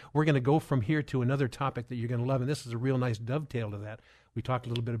friend, we're going to go from here to another topic that you're going to love, and this is a real nice dovetail to that. We talked a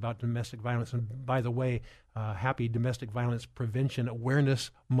little bit about domestic violence. And by the way, happy Domestic Violence Prevention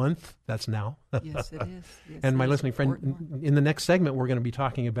Awareness Month. That's now. Yes, it is. Yes, and my listening friend, in the next segment, we're going to be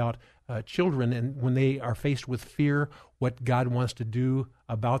talking about children and when they are faced with fear, what God wants to do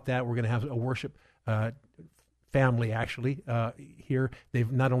about that. We're going to have a worship family, actually, here.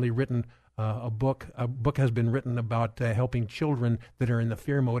 They've not only written a book has been written about helping children that are in the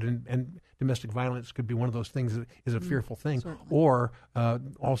fear mode, and domestic violence could be one of those things that is a fearful thing, certainly. Or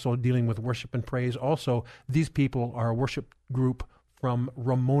also dealing with worship and praise. Also, these people are a worship group from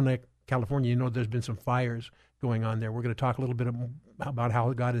Ramona, California. You know, there's been some fires going on there. We're going to talk a little bit about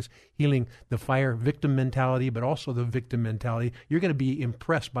how God is healing the fire victim mentality, but also the victim mentality. You're going to be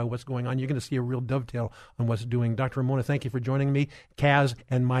impressed by what's going on. You're going to see a real dovetail on what's doing. Dr. Ramona, thank you for joining me. Kaz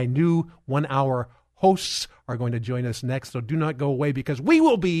and my new 1 hour hosts are going to join us next, so do not go away because we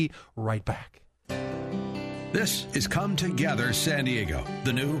will be right back. This is Come Together San Diego,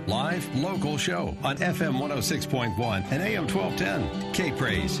 the new live local show on FM 106.1 and AM 1210.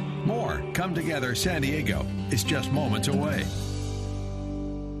 K-Praise. More Come Together San Diego is just moments away.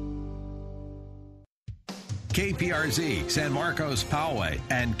 KPRZ San Marcos Poway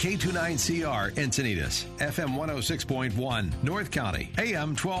and K29CR Encinitas, FM 106.1 North County,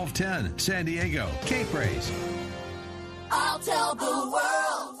 AM 1210 San Diego. K-Praise. I'll tell the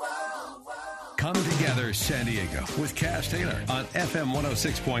world. Come Together San Diego with Kaz Taylor on FM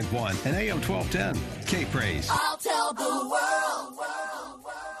 106.1 and AM 1210. K-Praise. I'll tell the world.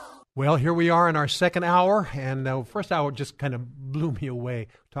 Well, here we are in our second hour, and first hour just kind of blew me away,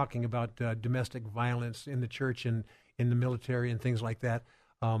 talking about domestic violence in the church and in the military and things like that.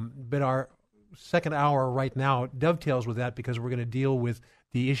 But our second hour right now dovetails with that because we're going to deal with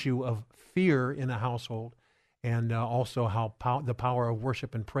the issue of fear in a household and also how the power of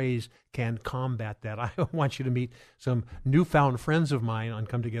worship and praise can combat that. I want you to meet some newfound friends of mine on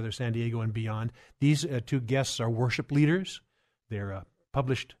Come Together San Diego and beyond. These two guests are worship leaders. They're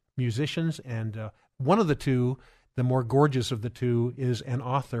published musicians, and one of the two, the more gorgeous of the two, is an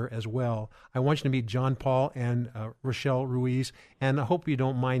author as well. I want you to meet John Paul and Rochelle Ruiz, and I hope you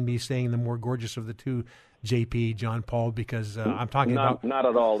don't mind me saying the more gorgeous of the two, JP, John Paul, because I'm talking about... Not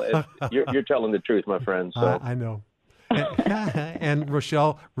at all. You're telling the truth, my friend. So. I know. And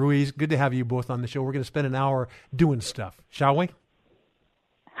Rochelle Ruiz, good to have you both on the show. We're going to spend an hour doing stuff, shall we?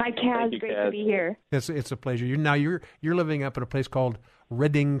 Hi, Kaz. Great to be here. It's a pleasure. You're living up in a place called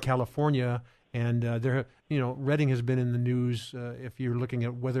Redding, California, and Redding has been in the news. If you're looking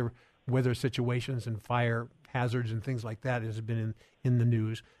at weather situations and fire hazards and things like that, has been in the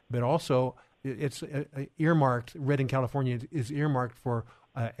news. But also, it's earmarked. Redding, California is earmarked for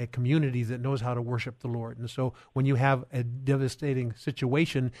a community that knows how to worship the Lord. And so when you have a devastating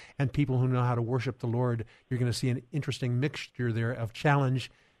situation and people who know how to worship the Lord, you're going to see an interesting mixture there of challenge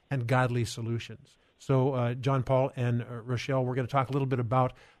and godly solutions. So John Paul and Rochelle, we're going to talk a little bit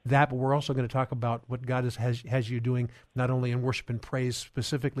about that, but we're also going to talk about what God has you doing, not only in worship and praise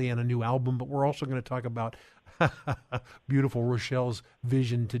specifically and a new album, but we're also going to talk about beautiful Rochelle's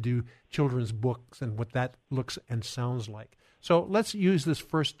vision to do children's books and what that looks and sounds like. So let's use this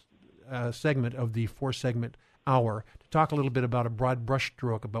first segment of the 4-segment hour to talk a little bit about a broad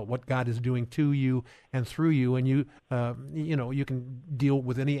brushstroke about what God is doing to you and through you, and you can deal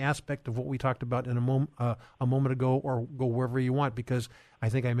with any aspect of what we talked about in a moment ago, or go wherever you want, because I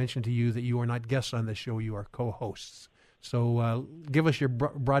think I mentioned to you that you are not guests on this show; you are co-hosts. So give us your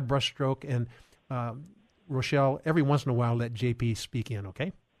broad brushstroke, and Rochelle, every once in a while, let JP speak in,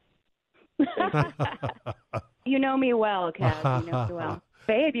 okay? You know me well, Kaz. You know me well.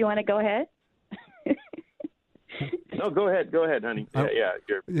 Babe, you want to go ahead? No, go ahead, honey. Yeah.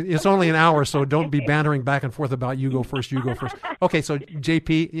 It's only an hour, so don't be bantering back and forth about you go first. Okay, so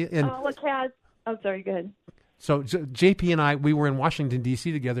JP and Kaz. I'm sorry. Go ahead. So JP and I, we were in Washington,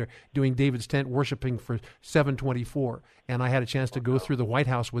 D.C. together doing David's Tent, worshiping for 724. And I had a chance to go through the White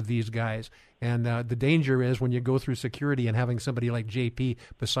House with these guys. And the danger is when you go through security and having somebody like JP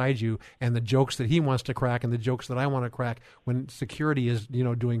beside you, and the jokes that he wants to crack and the jokes that I want to crack, when security is,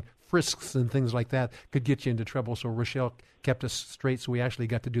 doing frisks and things like that, could get you into trouble. So Rochelle kept us straight, so we actually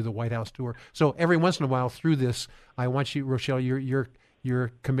got to do the White House tour. So every once in a while through this, I want you, Rochelle,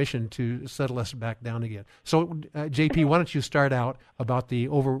 you're commissioned to settle us back down again. So, JP, why don't you start out about the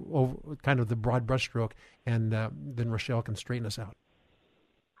over kind of the broad brushstroke, and then Rochelle can straighten us out.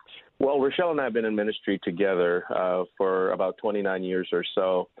 Well, Rochelle and I have been in ministry together for about 29 years or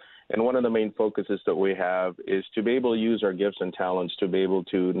so, and one of the main focuses that we have is to be able to use our gifts and talents to be able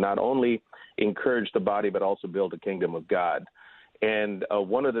to not only encourage the body but also build the kingdom of God. And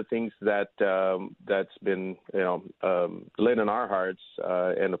one of the things that's been lit in our hearts,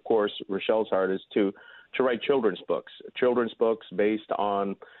 and of course Rochelle's heart, is to write children's books based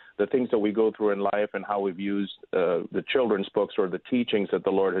on the things that we go through in life and how we've used the children's books or the teachings that the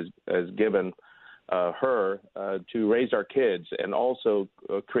Lord has given her to raise our kids, and also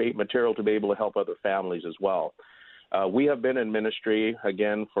create material to be able to help other families as well. We have been in ministry,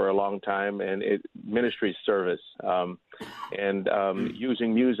 again, for a long time, and ministry is service, and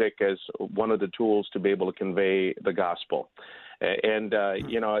using music as one of the tools to be able to convey the gospel. And,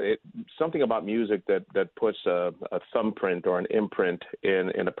 something about music that puts a thumbprint or an imprint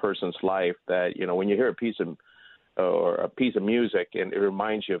in a person's life that, when you hear a piece of music and it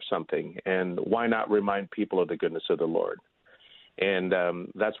reminds you of something, and why not remind people of the goodness of the Lord? And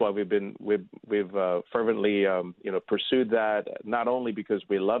that's why we've fervently pursued that, not only because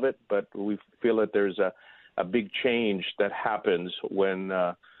we love it, but we feel that there's a big change that happens when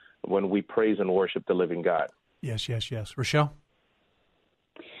we praise and worship the living God. Yes. Rochelle?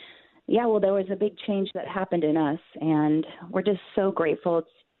 Yeah, well, there was a big change that happened in us, and we're just so grateful.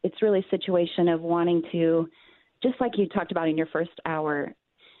 It's really a situation of wanting to, just like you talked about in your first hour,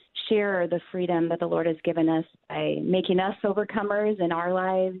 share the freedom that the Lord has given us by making us overcomers in our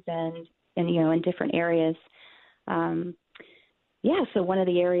lives and in different areas. So one of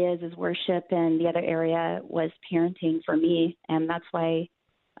the areas is worship, and the other area was parenting for me, and that's why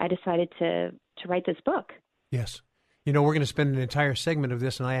I decided to write this book. Yes. We're going to spend an entire segment of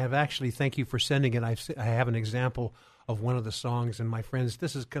this, and I have actually, thank you for sending it. I have an example of one of the songs, and my friends,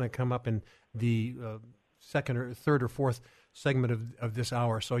 this is going to come up in the second or third or fourth segment of this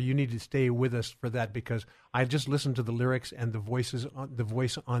hour, so you need to stay with us for that, because I've just listened to the lyrics and the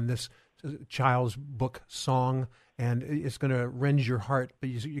voice on this child's book song, and it's going to rend your heart, but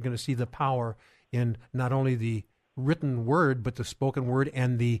you're going to see the power in not only the written word, but the spoken word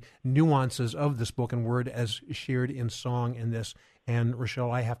and the nuances of the spoken word as shared in song in this. And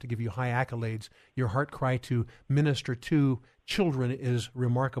Rochelle, I have to give you high accolades. Your heart cry to minister to children is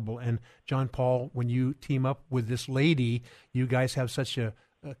remarkable. And John Paul, when you team up with this lady, you guys have such a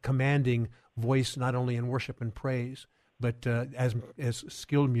commanding voice, not only in worship and praise, but as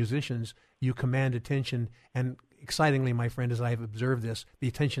skilled musicians, you command attention. And excitingly, my friend, as I have observed this, the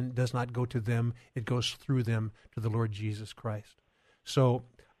attention does not go to them. It goes through them to the Lord Jesus Christ. So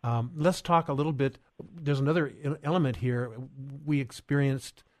let's talk a little bit. There's another element here. We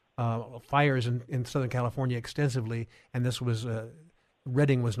experienced fires in Southern California extensively, and this was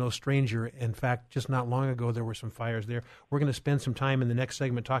Redding was no stranger. In fact, just not long ago, there were some fires there. We're going to spend some time in the next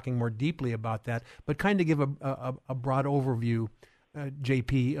segment talking more deeply about that, but kind of give a broad overview,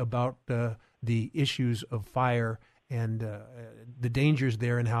 JP, about the issues of fire and the dangers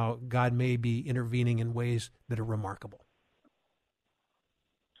there and how God may be intervening in ways that are remarkable.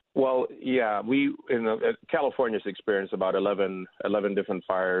 Well, yeah, California's experienced about 11 different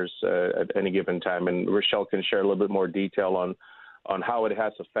fires at any given time, and Rochelle can share a little bit more detail on how it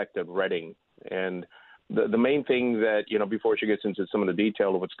has affected Redding. And the main thing that, before she gets into some of the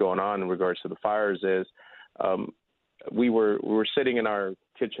detail of what's going on in regards to the fires is we were sitting in our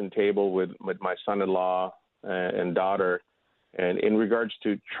kitchen table with my son-in-law and daughter, and in regards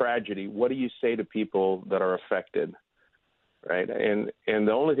to tragedy, what do you say to people that are affected? Right, and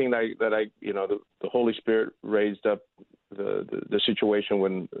the only thing that I the Holy Spirit raised up the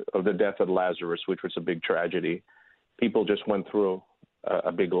situation of the death of Lazarus, which was a big tragedy. People just went through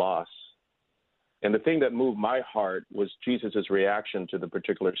a big loss, and the thing that moved my heart was Jesus's reaction to the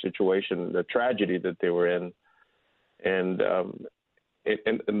particular situation, the tragedy that they were in, and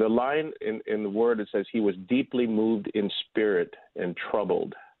the line in the Word, it says he was deeply moved in spirit and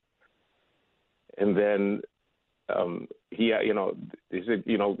troubled, and then. He said,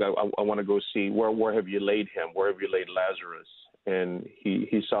 I want to go see where have you laid him? Where have you laid Lazarus? And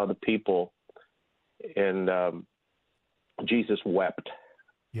he saw the people, and Jesus wept,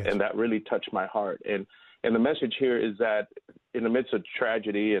 yes. And that really touched my heart. And the message here is that in the midst of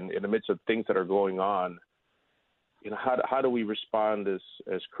tragedy and in the midst of things that are going on, how do we respond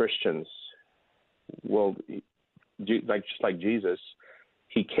as Christians? Well, just like Jesus,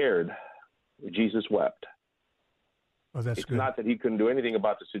 he cared. Jesus wept. Oh, that's it's good. Not that he couldn't do anything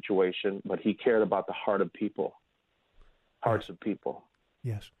about the situation, but he cared about the hearts of people.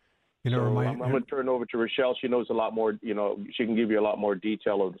 Yes. I'm going to turn over to Rochelle. She knows a lot more. She can give you a lot more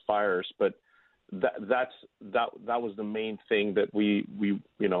detail of the fires. But that was the main thing that we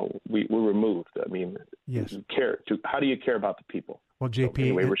removed. I mean, yes. How do you care about the people? Well, JP. So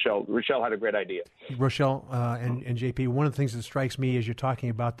anyway, Rochelle had a great idea. Rochelle and JP, one of the things that strikes me as you're talking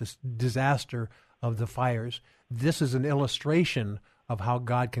about this disaster of the fires, this is an illustration of how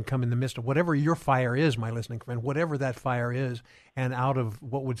God can come in the midst of whatever your fire is, my listening friend, whatever that fire is, and out of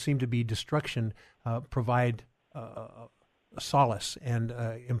what would seem to be destruction, provide solace and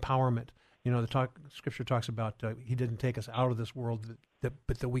empowerment. Scripture talks about he didn't take us out of this world,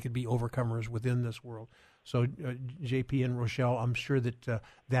 but that we could be overcomers within this world. So, JP and Rochelle, I'm sure that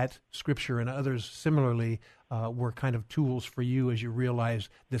that scripture and others similarly were kind of tools for you as you realize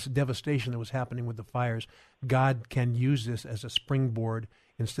this devastation that was happening with the fires. God can use this as a springboard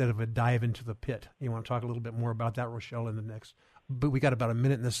instead of a dive into the pit. You want to talk a little bit more about that, Rochelle, in the next? But we got about a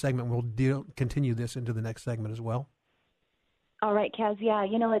minute in this segment. We'll continue this into the next segment as well. All right, Kaz. Yeah,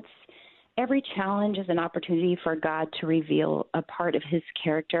 it's every challenge is an opportunity for God to reveal a part of his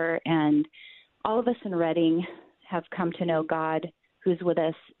character, and all of us in Redding have come to know God who's with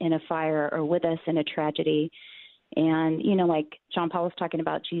us in a fire or with us in a tragedy. And, like John Paul was talking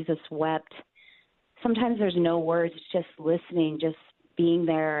about, Jesus wept. Sometimes there's no words, just listening, just being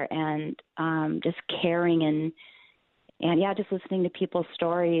there and just caring and just listening to people's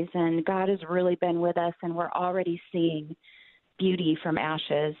stories. And God has really been with us, and we're already seeing beauty from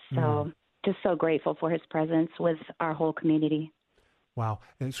ashes. So just so grateful for his presence with our whole community. Wow.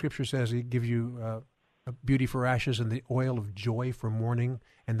 And Scripture says he gives you a beauty for ashes and the oil of joy for mourning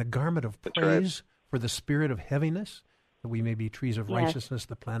and the garment of praise for the spirit of heaviness, that we may be trees of righteousness,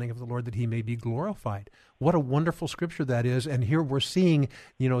 the planting of the Lord, that he may be glorified. What a wonderful Scripture that is. And here we're seeing,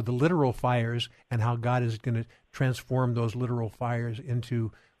 the literal fires and how God is going to transform those literal fires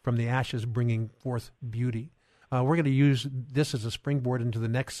into, from the ashes, bringing forth beauty. We're going to use this as a springboard into the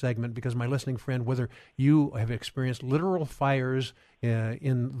next segment because, my listening friend, whether you have experienced literal fires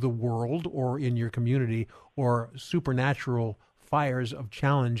in the world or in your community or supernatural fires of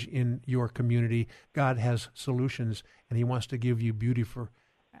challenge in your community, God has solutions, and He wants to give you beauty for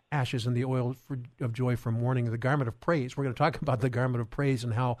ashes and the oil of joy for mourning, the garment of praise. We're going to talk about the garment of praise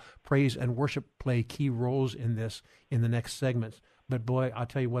and how praise and worship play key roles in this in the next segments. But boy, I'll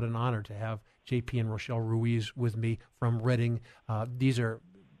tell you what an honor to have JP and Rochelle Ruiz with me from Redding. These are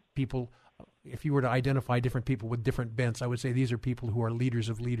people, if you were to identify different people with different bents, I would say these are people who are leaders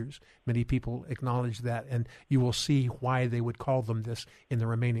of leaders. Many people acknowledge that, and you will see why they would call them this in the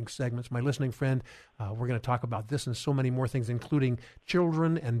remaining segments. My listening friend, we're going to talk about this and so many more things, including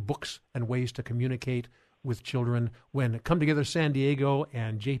children and books and ways to communicate with children when Come Together San Diego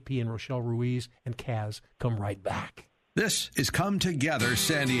and JP and Rochelle Ruiz and Kaz come right back. This is Come Together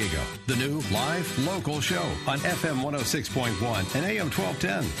San Diego, the new live local show on FM 106.1 and AM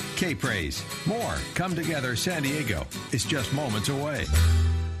 1210. K-Praise. More Come Together San Diego is just moments away.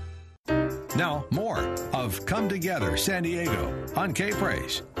 Now, more of Come Together San Diego on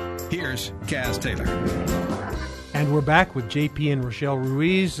K-Praise. Here's Kaz Taylor. And we're back with JP and Rochelle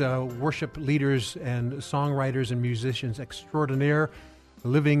Ruiz, worship leaders and songwriters and musicians extraordinaire,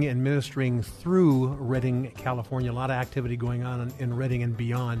 living and ministering through Redding, California. A lot of activity going on in Redding and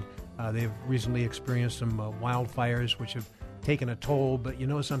beyond. They've recently experienced some wildfires which have taken a toll, but you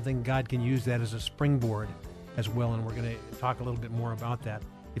know something? God can use that as a springboard as well, and we're going to talk a little bit more about that.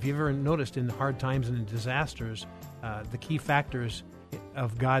 If you've ever noticed in hard times and in disasters, the key factors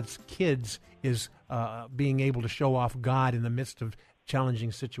of God's kids is being able to show off God in the midst of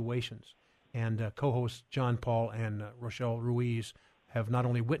challenging situations. And co-hosts John Paul and Rochelle Ruiz have not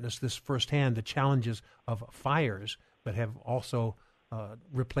only witnessed this firsthand, the challenges of fires, but have also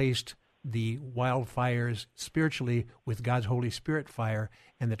replaced the wildfires spiritually with God's Holy Spirit fire,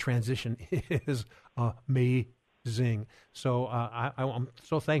 and the transition is amazing. So I'm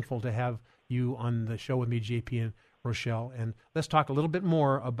so thankful to have you on the show with me, JP and Rochelle. And let's talk a little bit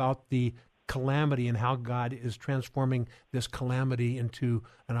more about the calamity and how God is transforming this calamity into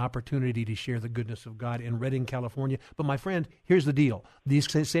an opportunity to share the goodness of God in Redding, California. But my friend, here's the deal.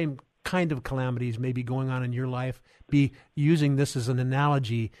 These same kind of calamities may be going on in your life. Be using this as an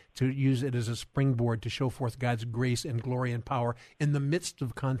analogy to use it as a springboard to show forth God's grace and glory and power in the midst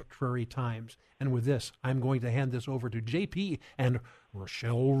of contrary times. And with this, I'm going to hand this over to JP and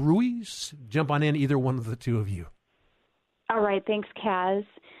Rochelle Ruiz. Jump on in, either one of the two of you. All right. Thanks, Kaz.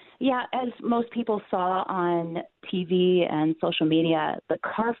 Yeah, as most people saw on TV and social media, the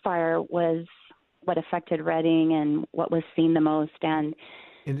car fire was what affected Redding and what was seen the most. And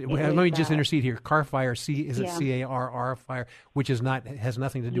let me just intercede here. Car fire, CARR fire, which has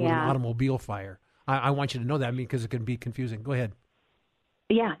nothing to do with an automobile fire. I want you to know that because it can be confusing. Go ahead.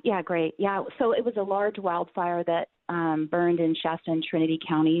 Yeah, great. Yeah, so it was a large wildfire that burned in Shasta and Trinity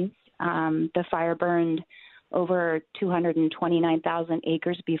counties. The fire burned over 229,000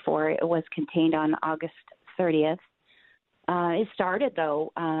 acres before it was contained on August 30th. It started,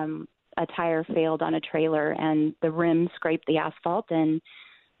 though, a tire failed on a trailer and the rim scraped the asphalt, and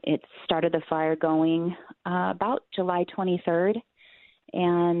it started the fire going about July 23rd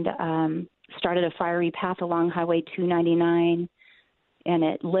and started a fiery path along Highway 299, and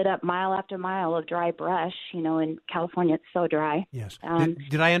it lit up mile after mile of dry brush. You know, in California, it's so dry. Yes.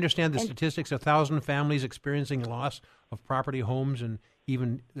 Did I understand the statistics? 1,000 families experiencing loss of property, homes, and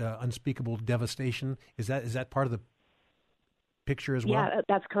even unspeakable devastation. Is that part of the picture as well? Yeah,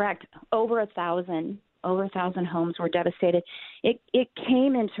 that's correct. Over 1,000 homes were devastated. It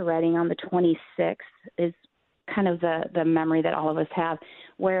came into Redding on the 26th, is kind of the memory that all of us have,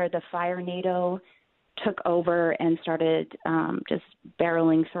 where the fire NATO took over and started just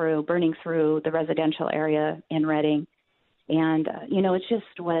burning through the residential area in Redding. And, it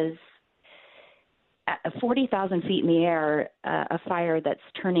just was 40,000 feet in the air, a fire that's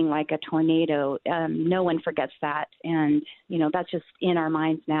turning like a tornado. No one forgets that. And, that's just in our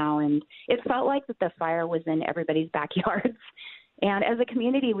minds now. And it felt like that the fire was in everybody's backyards. And as a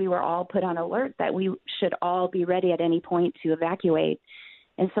community, we were all put on alert that we should all be ready at any point to evacuate.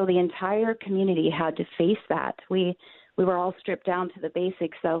 And so the entire community had to face that. We were all stripped down to the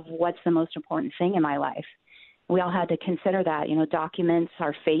basics of what's the most important thing in my life. We all had to consider that, documents,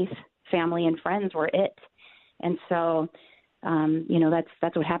 our faith, family, and friends were it. And so,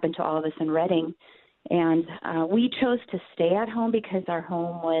 that's what happened to all of us in Redding. And we chose to stay at home because our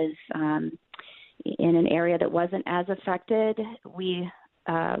home was in an area that wasn't as affected.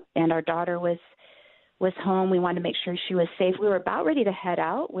 And our daughter was home. We wanted to make sure she was safe. We were about ready to head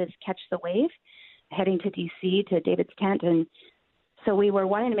out with Catch the Wave, heading to D.C. to David's tent, and so we were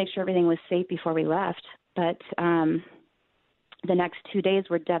wanting to make sure everything was safe before we left. But the next 2 days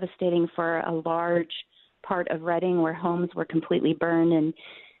were devastating for a large part of Redding, where homes were completely burned and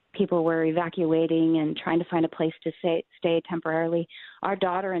people were evacuating and trying to find a place to stay temporarily. Our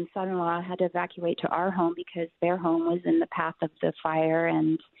daughter and son-in-law had to evacuate to our home because their home was in the path of the fire.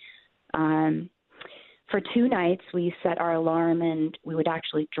 And for 2 nights, we set our alarm, and we would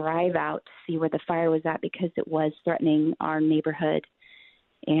actually drive out to see where the fire was at because it was threatening our neighborhood.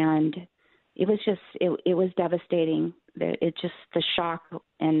 And it was just, it was devastating. The shock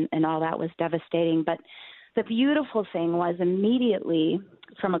and all that was devastating. But the beautiful thing was immediately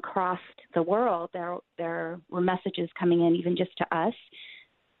from across the world, there were messages coming in, even just to us,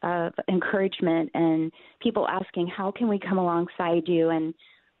 of encouragement and people asking, how can we come alongside you? And,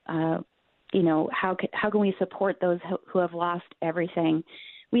 how can we support those who have lost everything?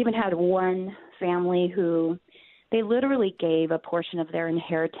 We even had one family who they literally gave a portion of their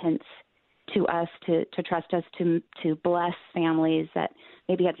inheritance to us to trust us to bless families that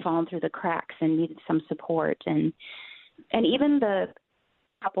maybe had fallen through the cracks and needed some support. And even the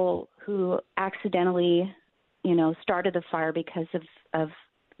couple who accidentally, started the fire because of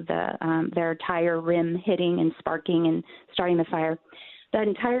the their tire rim hitting and sparking and starting the fire, that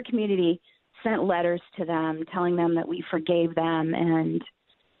entire community sent letters to them telling them that we forgave them and,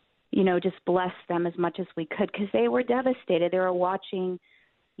 just blessed them as much as we could because they were devastated. They were watching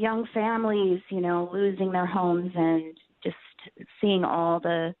young families, losing their homes and just seeing all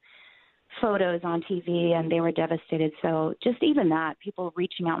the photos on TV, and they were devastated. So just even that, people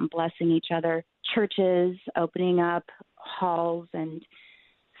reaching out and blessing each other, churches opening up halls and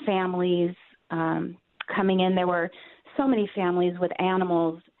families coming in. There were so many families with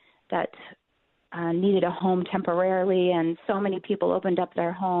animals that needed a home temporarily, and so many people opened up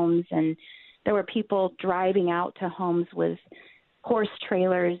their homes, and there were people driving out to homes with horse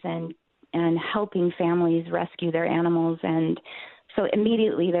trailers and helping families rescue their animals. And so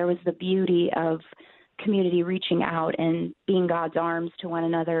immediately there was the beauty of community reaching out and being God's arms to one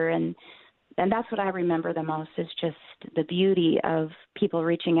another. And that's what I remember the most, is just the beauty of people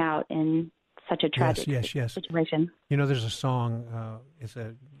reaching out in such a tragic situation. There's a song, it's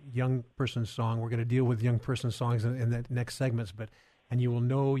a young person's song. We're going to deal with young person's songs in the next segments, and you will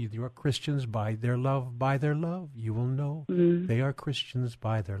know you are Christians by their love, you will know they are Christians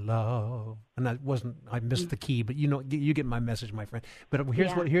by their love. And I missed the key, but you get my message, my friend. But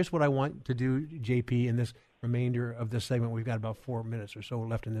here's what I want to do, JP, in this remainder of this segment. We've got about 4 minutes or so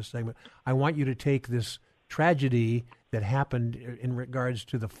left in this segment. I want you to take this tragedy that happened in regards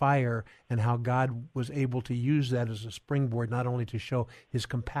to the fire and how God was able to use that as a springboard, not only to show his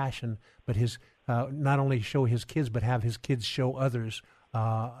compassion, but his not only show his kids, but have his kids show others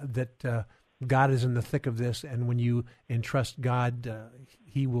that God is in the thick of this. And when you entrust God,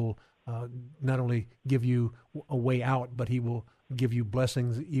 he will not only give you a way out, but he will give you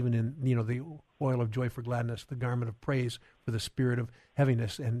blessings even in, the oil of joy for gladness, the garment of praise for the spirit of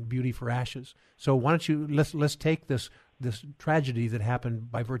heaviness, and beauty for ashes. So why don't you, let's take this tragedy that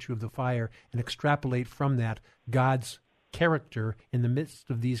happened by virtue of the fire and extrapolate from that God's character in the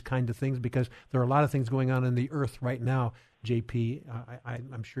midst of these kind of things, because there are a lot of things going on in the earth right now, JP.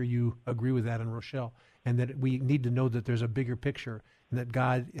 I'm sure you agree with that, and Rochelle, and that we need to know that there's a bigger picture and that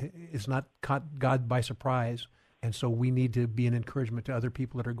God is not caught God by surprise. And so we need to be an encouragement to other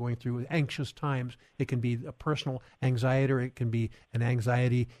people that are going through anxious times. It can be a personal anxiety, or it can be an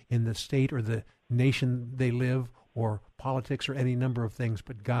anxiety in the state or the nation they live, or politics, or any number of things.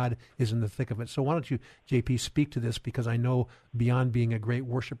 But God is in the thick of it. So why don't you, JP, speak to this, because I know beyond being a great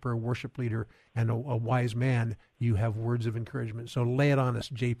worshiper, worship leader, and a wise man, you have words of encouragement. So lay it on us,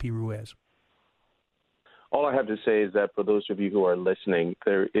 JP Ruiz. All I have to say is that for those of you who are listening,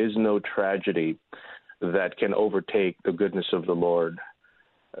 there is no tragedy that can overtake the goodness of the Lord.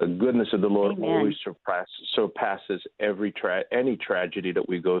 The goodness of the Lord Amen. Always surpasses any tragedy that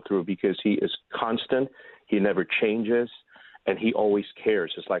we go through, because he is constant, he never changes, and he always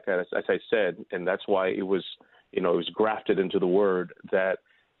cares. It's like, as I said, and that's why it was grafted into the word that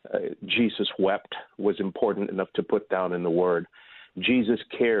Jesus wept was important enough to put down in the word. Jesus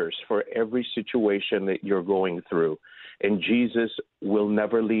cares for every situation that you're going through, and Jesus will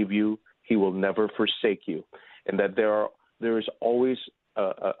never leave you. He will never forsake you, and that there is always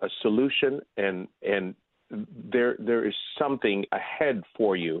a solution, and there is something ahead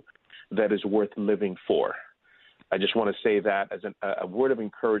for you that is worth living for. I just want to say that as a word of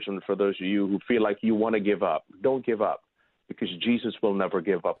encouragement for those of you who feel like you want to give up. Don't give up, because Jesus will never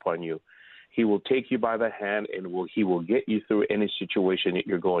give up on you. He will take you by the hand, and He will get you through any situation that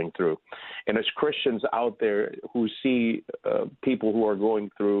you're going through. And as Christians out there who see people who are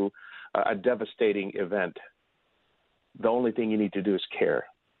going through a devastating event, the only thing you need to do is care,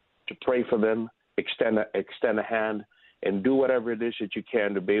 to pray for them, extend a hand, and do whatever it is that you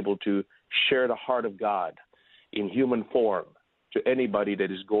can to be able to share the heart of God in human form to anybody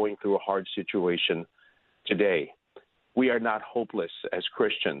that is going through a hard situation today. We are not hopeless as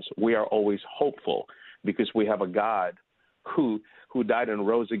Christians. We are always hopeful because we have a God who died and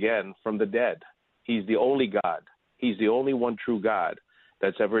rose again from the dead. He's the only God. He's the only one true God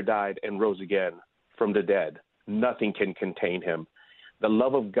that's ever died and rose again from the dead. Nothing can contain him. The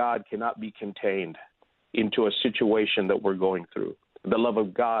love of God cannot be contained into a situation that we're going through. The love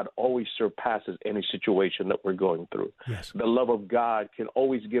of God always surpasses any situation that we're going through. Yes. The love of God can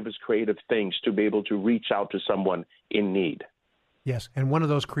always give us creative things to be able to reach out to someone in need. Yes, and one of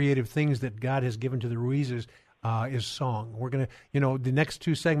those creative things that God has given to the Ruizes is song. We're going to, the next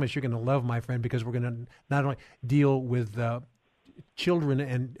two segments you're going to love, my friend, because we're going to not only deal with children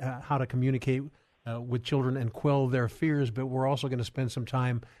and how to communicate with children and quell their fears, but we're also going to spend some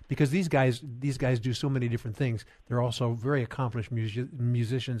time, because these guys do so many different things. They're also very accomplished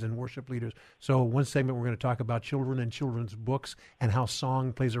musicians and worship leaders. So one segment we're going to talk about children and children's books and how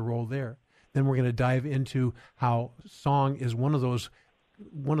song plays a role there. Then we're going to dive into how song is one of those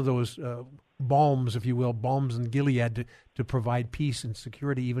balms, if you will, balms in Gilead to provide peace and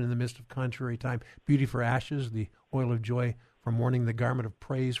security even in the midst of contrary time. Beauty for ashes, the oil of joy for mourning, the garment of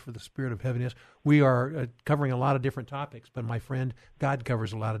praise for the spirit of heaviness. We are covering a lot of different topics, but my friend, God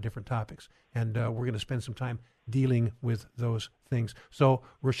covers a lot of different topics, and we're going to spend some time dealing with those things. So,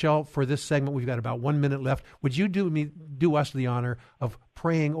 Rochelle, for this segment, we've got about 1 minute left. Would you do us the honor of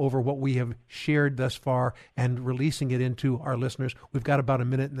praying over what we have shared thus far and releasing it into our listeners? We've got about a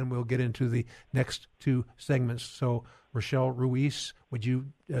minute, and then we'll get into the next two segments. So, Rochelle Ruiz, would you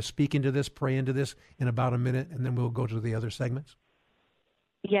speak into this, pray into this in about a minute, and then we'll go to the other segments?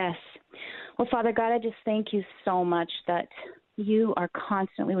 Yes. Well, Father God, I just thank you so much that you are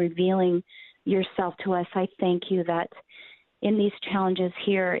constantly revealing yourself to us. I thank you that in these challenges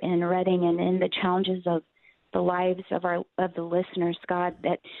here in Redding and in the challenges of the lives of the listeners, God,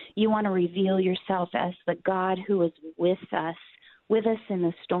 that you want to reveal yourself as the God who is with us in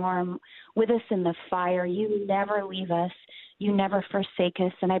the storm, with us in the fire. You never leave us. You never forsake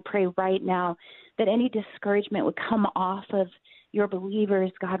us. And I pray right now that any discouragement would come off of your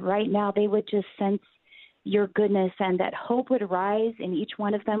believers, God. Right now they would just sense your goodness, and that hope would rise in each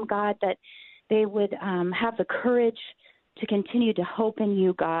one of them, God, that they would have the courage to continue to hope in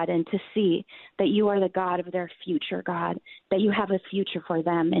you, God, and to see that you are the God of their future, God, that you have a future for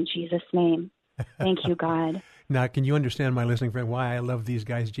them in Jesus' name. Thank you, God. Now, can you understand, my listening friend, why I love these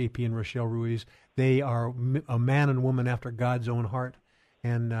guys, JP and Rochelle Ruiz? They are a man and woman after God's own heart,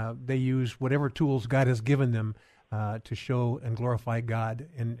 and they use whatever tools God has given them to show and glorify God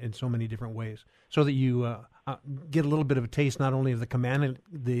in so many different ways, so that you get a little bit of a taste not only of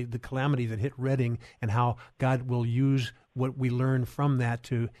the calamity that hit Redding and how God will use what we learn from that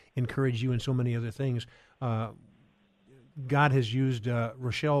to encourage you in so many other things. God has used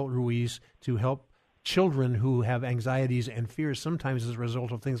Rochelle Ruiz to help children who have anxieties and fears, sometimes as a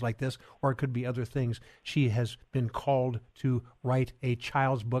result of things like this, or it could be other things. She has been called to write a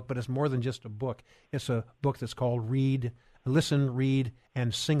child's book, but it's more than just a book. It's a book that's called Listen, Read,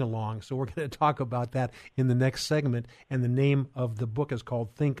 and Sing Along. So we're going to talk about that in the next segment, and the name of the book is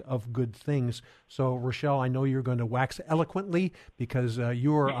called Think of Good Things. So, Rochelle, I know you're going to wax eloquently because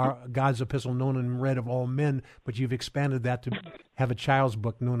you are God's epistle known and read of all men, but you've expanded that to have a child's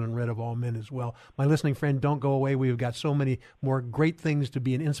book known and read of all men as well. My listening friend, don't go away. We've got so many more great things to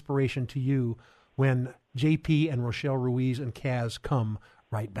be an inspiration to you when JP and Rochelle Ruiz and Kaz come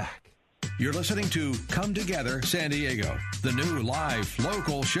right back. You're listening to Come Together San Diego, the new live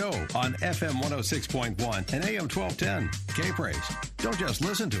local show on FM 106.1 and AM 1210. K-Praise. Don't just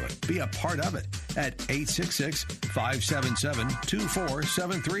listen to it, be a part of it at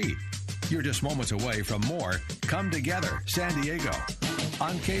 866-577-2473. You're just moments away from more Come Together San Diego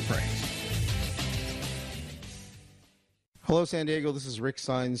on K-Praise. Hello, San Diego. This is Rick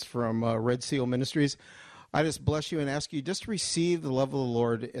Sines from Red Seal Ministries. I just bless you and ask you just to receive the love of the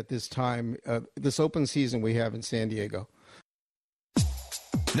Lord at this time, this open season we have in San Diego.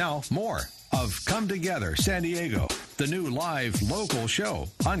 Now, more of Come Together San Diego, the new live local show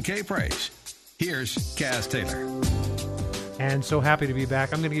on K-Praise. Here's Kaz Taylor. And so happy to be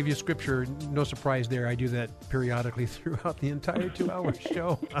back. I'm going to give you scripture. No surprise there. I do that periodically throughout the entire 2-hour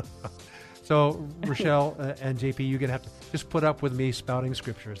show. So, Rochelle and JP, you're going to have to just put up with me spouting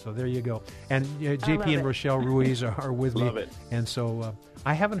scripture. So there you go. And JP and Rochelle Ruiz are with me. Love it. And so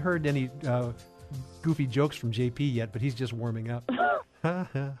I haven't heard any goofy jokes from JP yet, but he's just warming up.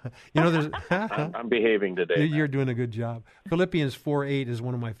 There's I'm behaving today. You're doing a good job. Philippians 4:8 is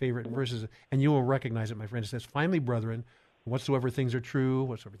one of my favorite verses, and you will recognize it, my friend. It says, "Finally, brethren, whatsoever things are true,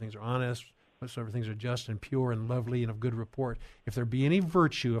 whatsoever things are honest, whatsoever things are just and pure and lovely and of good report, if there be any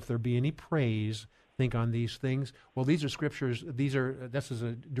virtue, if there be any praise, think on these things." Well, these are scriptures. This is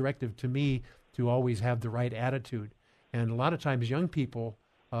a directive to me to always have the right attitude. And a lot of times young people,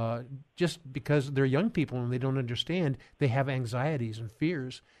 just because they're young people and they don't understand, they have anxieties and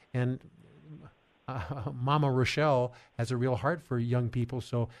fears. And Mama Rochelle has a real heart for young people,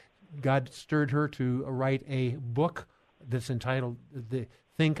 so God stirred her to write a book that's entitled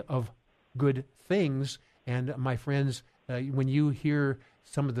Think of Good Things. And my friends, when you hear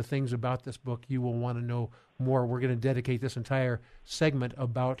some of the things about this book, you will want to know more. We're going to dedicate this entire segment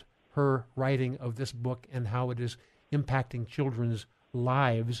about her writing of this book and how it is impacting children's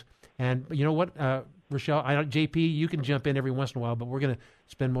lives. And you know what, Rochelle, JP, you can jump in every once in a while, but we're going to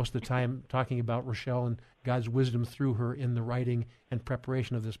spend most of the time talking about Rochelle and God's wisdom through her in the writing and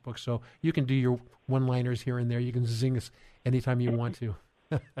preparation of this book. So you can do your one-liners here and there. You can zing us anytime you want to.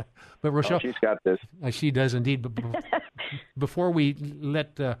 But Rochelle, she's got this. She does indeed. But before we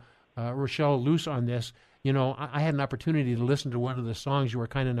let Rochelle loose on this, I had an opportunity to listen to one of the songs. You were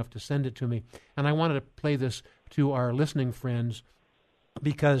kind enough to send it to me, and I wanted to play this to our listening friends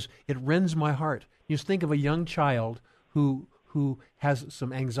because it rends my heart. You just think of a young child who has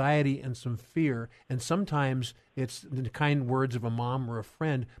some anxiety and some fear, and sometimes it's the kind words of a mom or a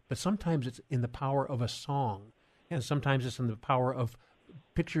friend, but sometimes it's in the power of a song, and sometimes it's in the power of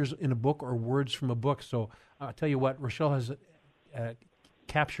pictures in a book or words from a book. So I'll tell you what, Rochelle has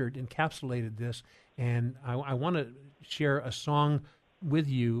encapsulated this, and I want to share a song with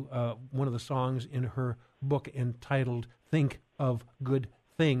you, one of the songs in her book entitled Think of Good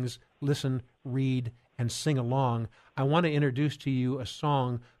Things, Listen, Read, and Sing Along. I want to introduce to you a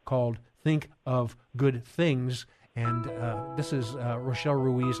song called Think of Good Things, and this is Rochelle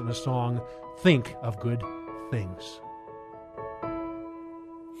Ruiz and the song Think of Good Things.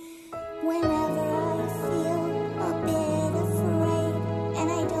 Whenever I feel a bit afraid and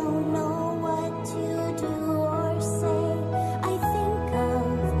I don't know what to do or say, I think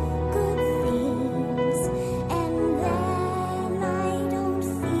of good things, and then I don't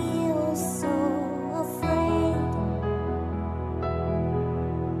feel so afraid.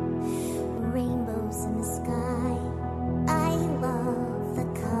 Rainbows in the sky, I love the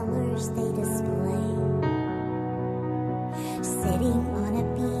colors they display. Sitting on a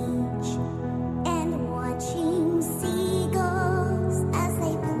beach and watching seagulls as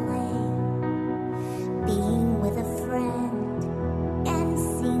they play, being with a friend and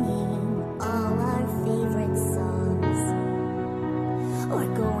singing all our favorite songs, or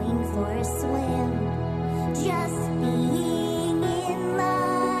going for a swim, just being in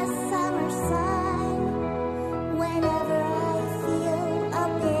the summer sun. Whenever I feel a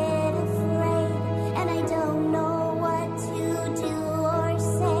bit afraid and I don't know what to do or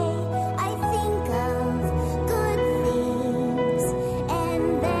say, I think of good things, and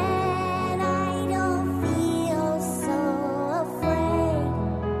then I don't feel so afraid.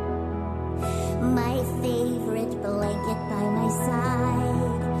 My favorite blanket by my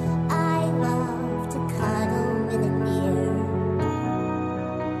side, I love to cuddle with it near.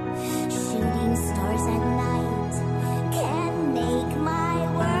 Shooting stars at night can make my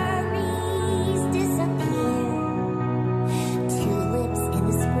worries disappear. Tulips in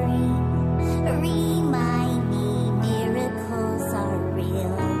the spring remind me miracles are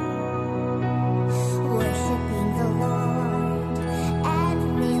real. Worshipping the Lord and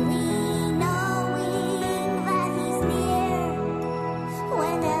really knowing that He's near.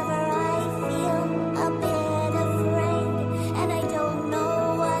 Whenever I feel a bit afraid and I don't know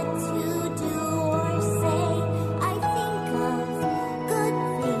what to do or say, I think of good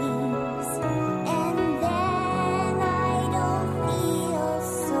things, and then I don't feel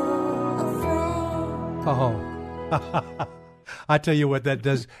so afraid. Oh, I tell you what, that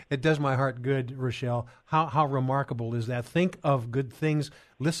does. It does my heart good, Rochelle. How remarkable is that? Think of good things,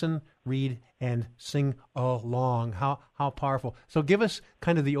 listen, read, and sing along. How powerful. So give us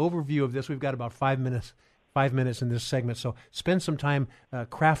kind of the overview of this. We've got about 5 minutes in this segment. So spend some time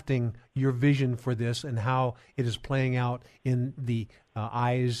crafting your vision for this and how it is playing out in the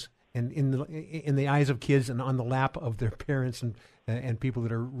eyes and in the eyes of kids and on the lap of their parents and people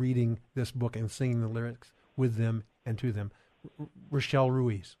that are reading this book and singing the lyrics with them and to them. Rochelle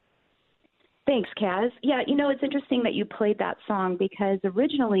Ruiz. Thanks, Kaz. Yeah, it's interesting that you played that song because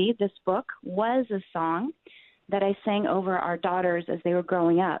originally this book was a song that I sang over our daughters as they were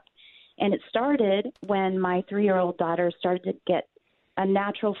growing up. And it started when my 3-year-old daughter started to get a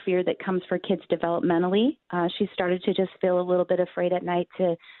natural fear that comes for kids developmentally. She started to just feel a little bit afraid at night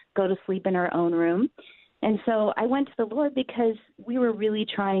to go to sleep in her own room. And so I went to the Lord because we were really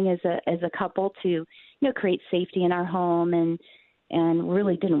trying as a couple to, create safety in our home and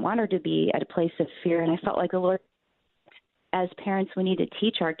really didn't want her to be at a place of fear. And I felt like the Lord, as parents, we need to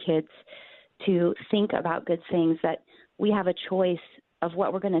teach our kids to think about good things, that we have a choice of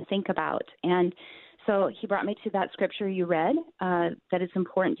what we're going to think about. And so he brought me to that scripture you read, that it's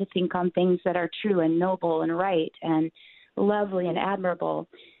important to think on things that are true and noble and right and lovely and admirable.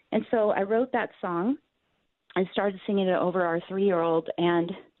 And so I wrote that song. I started singing it over our 3-year-old,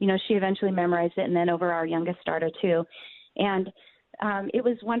 and, she eventually memorized it, and then over our youngest daughter, too. And it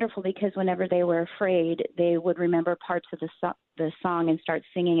was wonderful because whenever they were afraid, they would remember parts of the song and start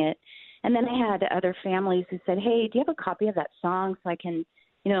singing it. And then I had other families who said, hey, do you have a copy of that song so I can,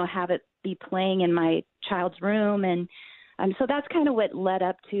 have it be playing in my child's room? And so that's kind of what led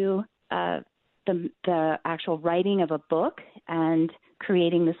up to the actual writing of a book and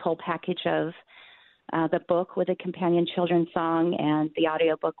creating this whole package of the book with a companion children's song and the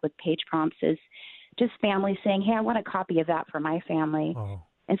audiobook with page prompts is just families saying, hey, I want a copy of that for my family. Oh.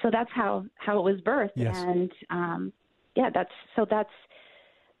 And so that's how it was birthed. Yes. And that's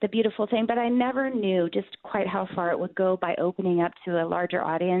the beautiful thing. But I never knew just quite how far it would go by opening up to a larger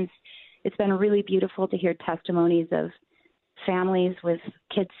audience. It's been really beautiful to hear testimonies of families with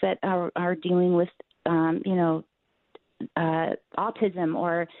kids that are dealing with, autism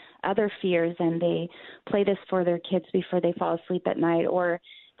or other fears, and they play this for their kids before they fall asleep at night, or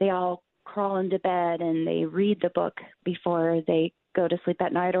they all crawl into bed and they read the book before they go to sleep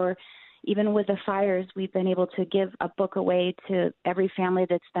at night. Or even with the fires, we've been able to give a book away to every family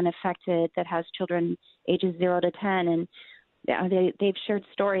that's been affected that has children ages 0 to 10. And they've shared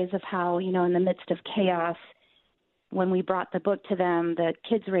stories of how, in the midst of chaos, when we brought the book to them, the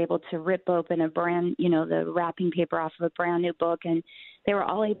kids were able to rip open the wrapping paper off of a brand new book, and they were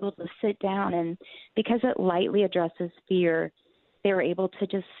all able to sit down. And because it lightly addresses fear, they were able to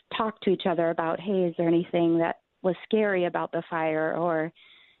just talk to each other about, hey, is there anything that was scary about the fire? Or,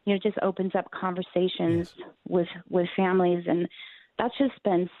 it just opens up conversations with families. And that's just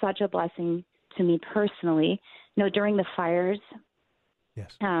been such a blessing to me personally. During the fires,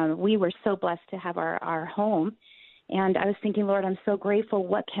 we were so blessed to have our home. And I was thinking, Lord, I'm so grateful.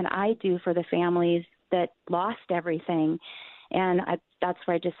 What can I do for the families that lost everything? And that's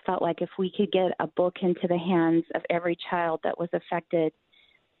where I just felt like if we could get a book into the hands of every child that was affected,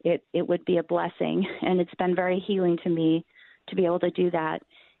 it would be a blessing. And it's been very healing to me to be able to do that.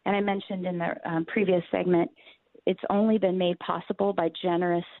 And I mentioned in the previous segment, it's only been made possible by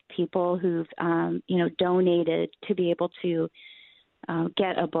generous people who've, donated to be able to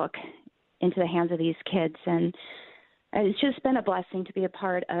get a book into the hands of these kids. And it's just been a blessing to be a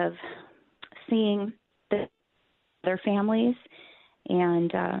part of seeing their families.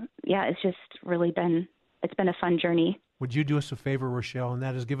 And, it's just really it's been a fun journey. Would you do us a favor, Rochelle, and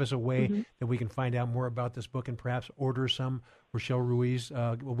that is give us a way that we can find out more about this book and perhaps order some? Rochelle Ruiz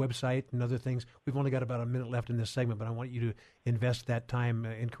website and other things. We've only got about a minute left in this segment, but I want you to invest that time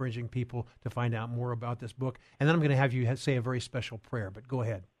encouraging people to find out more about this book. And then I'm going to have you say a very special prayer, but go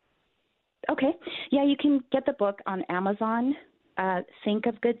ahead. Okay. Yeah, you can get the book on Amazon. Think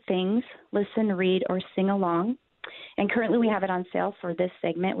of Good Things, Listen, Read, or Sing Along. And currently we have it on sale for this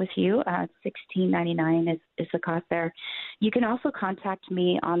segment with you. $16.99 is the cost there. You can also contact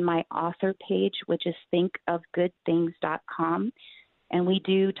me on my author page, which is thinkofgoodthings.com. And we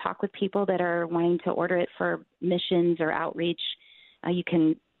do talk with people that are wanting to order it for missions or outreach. You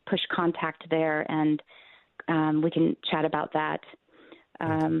can push contact there, and we can chat about that.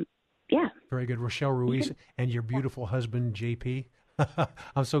 Very good. Rochelle Ruiz and your beautiful husband, JP.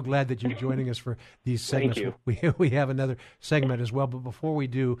 I'm so glad that you're joining us for these segments. Thank you. We have another segment as well, but before we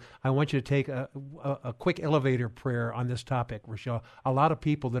do, I want you to take a quick elevator prayer on this topic, Rochelle. A lot of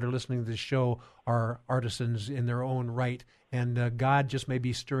people that are listening to this show are artisans in their own right, and God just may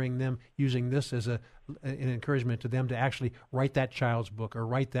be stirring them, using this as an encouragement to them to actually write that child's book, or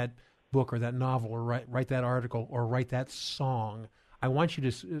write that book or that novel, or write that article, or write that song. I want you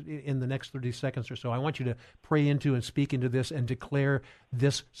to, in the next 30 seconds or so, I want you to pray into and speak into this and declare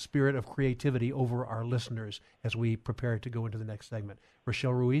this spirit of creativity over our listeners as we prepare to go into the next segment.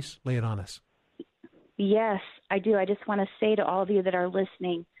 Rochelle Ruiz, lay it on us. Yes, I do. I just want to say to all of you that are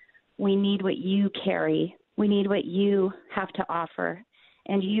listening, we need what you carry. We need what you have to offer.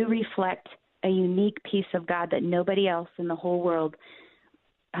 And you reflect a unique piece of God that nobody else in the whole world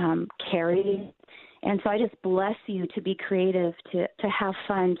carries. And so I just bless you to be creative, to have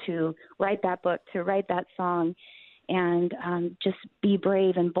fun, to write that book, to write that song, and just be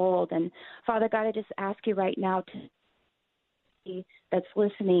brave and bold. And Father God, I just ask you right now to that's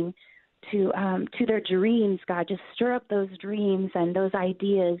listening to their dreams, God, just stir up those dreams and those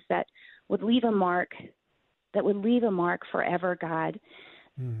ideas that would leave a mark, forever, God.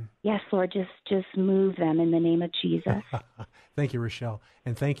 Yes, Lord, just move them in the name of Jesus. Thank you, Rochelle.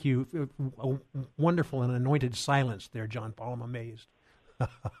 And thank you. A wonderful and anointed silence there, John Paul. I'm amazed.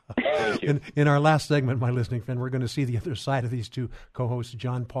 Thank you. In our last segment, my listening friend, we're going to see the other side of these two co-hosts,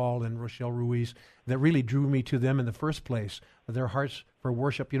 John Paul and Rochelle Ruiz, that really drew me to them in the first place. Their hearts for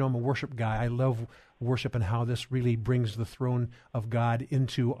worship. You know, I'm a worship guy. I love worship and how this really brings the throne of God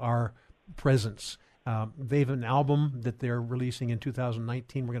into our presence. They have an album that they're releasing in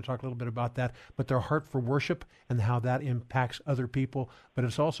 2019. We're going to talk a little bit about that. But their heart for worship and how that impacts other people. But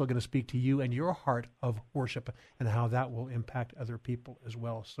it's also going to speak to you and your heart of worship and how that will impact other people as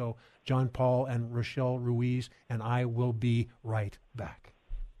well. So John Paul and Rochelle Ruiz and I will be right back.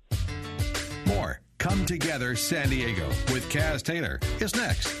 More Come Together San Diego with Kaz Taylor is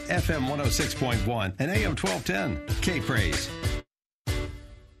next. FM 106.1 and AM 1210. K-Praise.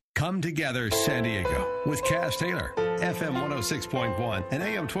 Come Together San Diego with Kaz Taylor, FM 106.1 and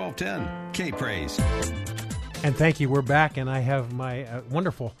AM 1210, K-Praise. And thank you. We're back, and I have my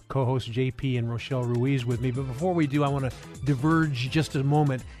wonderful co-hosts, JP and Rochelle Ruiz, with me. But before we do, I want to diverge just a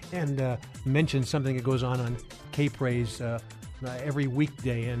moment and mention something that goes on K-Praise every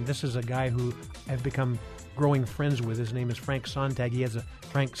weekday. And this is a guy who I've become growing friends with. His name is Frank Sontag. He has a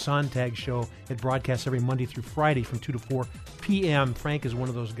Frank Sontag show. It broadcasts every Monday through Friday from 2 to 4 p.m. Frank is one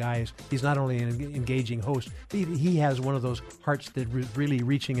of those guys. He's not only an engaging host, he has one of those hearts that really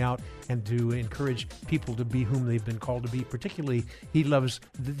reaching out and to encourage people to be whom they've been called to be. Particularly, he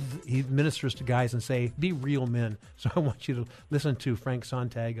ministers to guys and say, be real men. So I want you to listen to Frank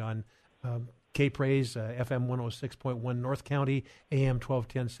Sontag on K-Praise, FM 106.1 North County, AM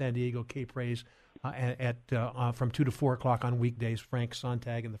 1210 San Diego, K-Praise. From 2 to 4 o'clock on weekdays, Frank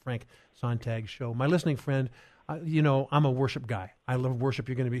Sontag and the Frank Sontag Show. My listening friend, I'm a worship guy. I love worship.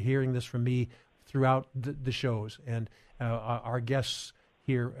 You're going to be hearing this from me throughout the shows. And our guests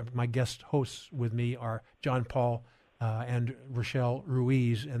here, my guest hosts with me are John Paul and Rochelle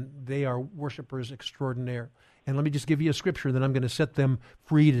Ruiz, and they are worshipers extraordinaire. And let me just give you a scripture, then I'm going to set them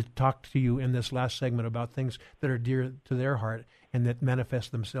free to talk to you in this last segment about things that are dear to their heart and that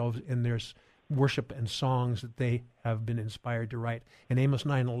manifest themselves in their worship and songs that they have been inspired to write. In Amos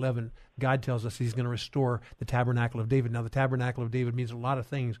 9:11, God tells us he's going to restore the tabernacle of David. Now, the tabernacle of David means a lot of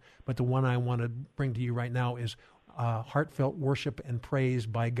things, but the one I want to bring to you right now is heartfelt worship and praise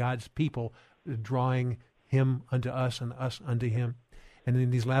by God's people, drawing him unto us and us unto him. And in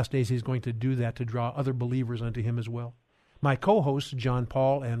these last days, he's going to do that to draw other believers unto him as well. My co-hosts, John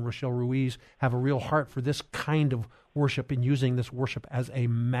Paul and Rochelle Ruiz, have a real heart for this kind of worship and using this worship as a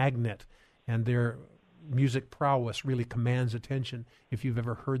magnet. And their music prowess really commands attention if you've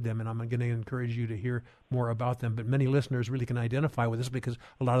ever heard them. And I'm going to encourage you to hear more about them. But many listeners really can identify with this because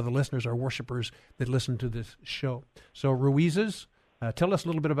a lot of the listeners are worshipers that listen to this show. So Ruiz's, tell us a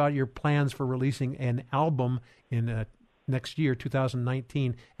little bit about your plans for releasing an album in next year,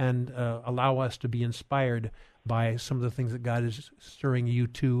 2019, and allow us to be inspired by some of the things that God is stirring you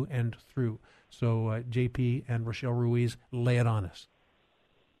to and through. So JP and Rochelle Ruiz, lay it on us.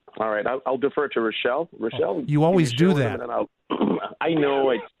 All right, I'll defer to Rochelle. Rochelle, you always do that. I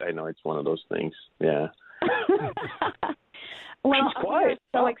know it's one of those things. Yeah. Well, she's quiet.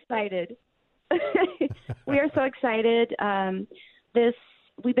 We're so excited. We are so excited.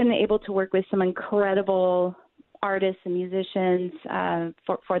 We've been able to work with some incredible artists and musicians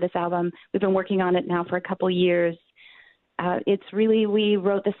for this album. We've been working on it now for a couple years. We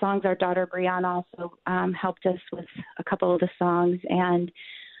wrote the songs. Our daughter Brianna also helped us with a couple of the songs, and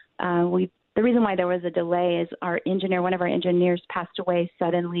the reason why there was a delay is one of our engineers passed away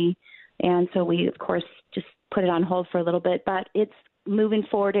suddenly, and so we of course just put it on hold for a little bit. But it's moving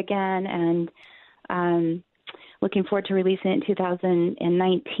forward again, and looking forward to releasing it in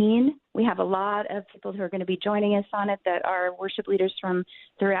 2019. We have a lot of people who are going to be joining us on it that are worship leaders from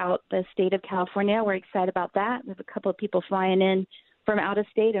throughout the state of California. We're excited about that. We have a couple of people flying in from out of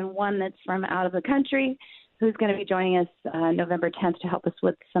state and one that's from out of the country who's going to be joining us November 10th to help us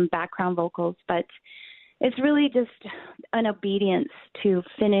with some background vocals. But it's really just an obedience to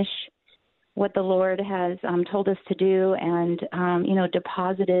finish what the Lord has told us to do and,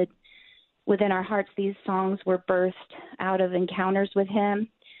 deposited within our hearts. These songs were birthed out of encounters with him.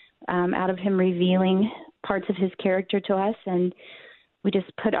 out of him revealing parts of his character to us, and we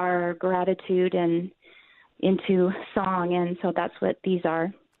just put our gratitude into song, and so that's what these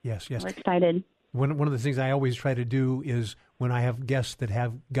are. Yes. We're excited. One of the things I always try to do is when I have guests that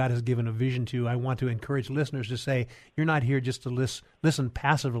God has given a vision to, I want to encourage listeners to say, you're not here just to listen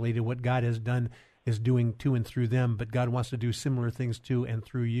passively to what God has done, is doing to and through them, but God wants to do similar things to and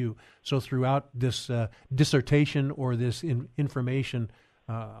through you. So throughout this dissertation or this information,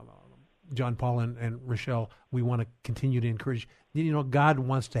 John Paul and Rochelle, we want to continue to encourage. God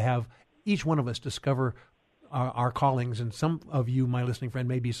wants to have each one of us discover our callings, and some of you, my listening friend,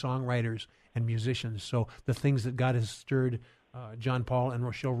 may be songwriters and musicians. So the things that God has stirred John Paul and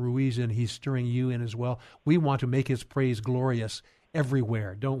Rochelle Ruiz in, he's stirring you in as well. We want to make his praise glorious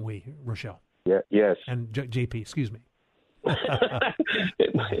everywhere, don't we, Rochelle? Yeah. Yes. And JP, excuse me. That's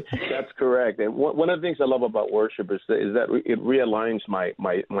correct. And one of the things I love about worship is that it realigns my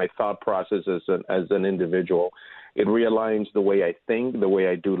thought process as an individual. It realigns the way I think, the way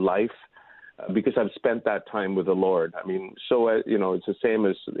I do life, because I've spent that time with the Lord. I mean, so it's the same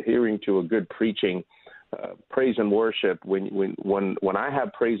as hearing to a good preaching, praise and worship. When I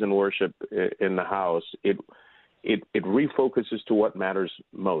have praise and worship in the house, it refocuses to what matters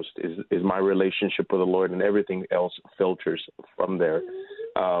most is my relationship with the Lord, and everything else filters from there.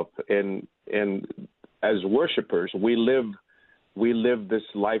 And as worshipers, we live this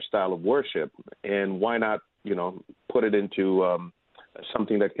lifestyle of worship, and why not put it into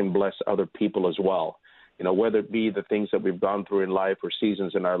something that can bless other people as well. Whether it be the things that we've gone through in life or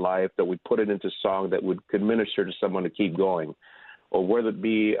seasons in our life, that we put it into song that could minister to someone to keep going. Or whether it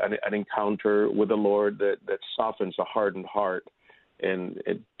be an encounter with the Lord that softens a hardened heart, and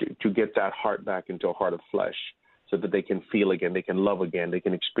to get that heart back into a heart of flesh, so that they can feel again, they can love again, they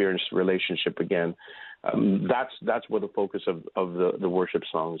can experience relationship again. That's where the focus of the worship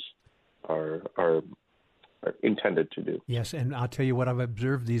songs are intended to do. Yes, and I'll tell you what, I've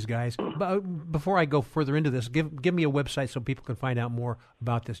observed these guys. But before I go further into this, give me a website so people can find out more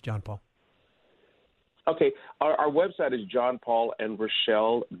about this, John Paul. Okay, our website is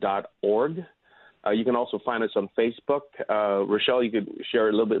johnpaulandrochelle.org. You can also find us on Facebook. Rochelle, you could share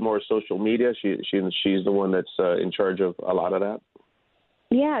a little bit more social media. She's the one that's in charge of a lot of that.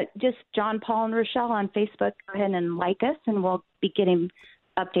 Yeah, just John Paul and Rochelle on Facebook. Go ahead and like us, and we'll be getting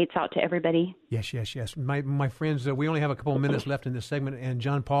updates out to everybody. Yes. My friends, we only have a couple of minutes left in this segment, and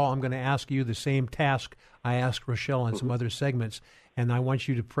John Paul, I'm going to ask you the same task I asked Rochelle on some other segments, and I want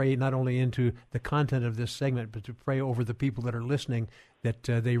you to pray not only into the content of this segment, but to pray over the people that are listening, that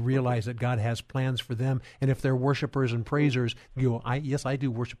they realize that God has plans for them. And if they're worshipers and praisers, yes, I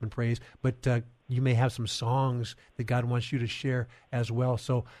do worship and praise, but you may have some songs that God wants you to share as well.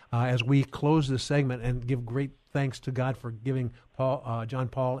 So as we close this segment and give great thanks to God for giving John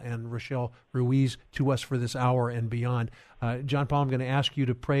Paul and Rochelle Ruiz to us for this hour and beyond. John Paul, I'm going to ask you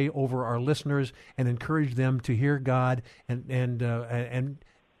to pray over our listeners and encourage them to hear God and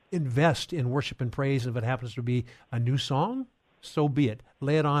invest in worship and praise. If it happens to be a new song, so be it.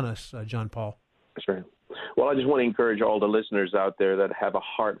 Lay it on us, John Paul. That's right. Well, I just want to encourage all the listeners out there that have a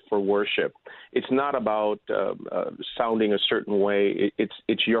heart for worship. It's not about sounding a certain way.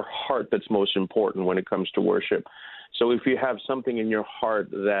 It's your heart that's most important when it comes to worship. So if you have something in your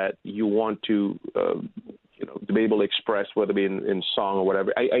heart that you want to be able to express, whether it be in song or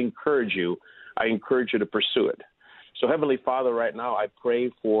whatever, I encourage you to pursue it. So Heavenly Father, right now I pray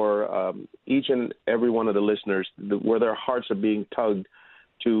for each and every one of the listeners where their hearts are being tugged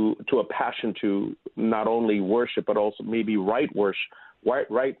to a passion to not only worship, but also maybe write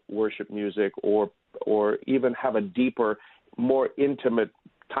worship music, or even have a deeper, more intimate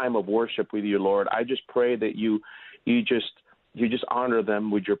time of worship with you, Lord. I just pray that you just honor them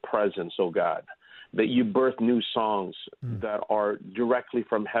with your presence, oh God, that you birth new songs that are directly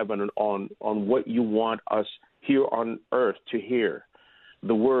from heaven on what you want us here on earth to hear,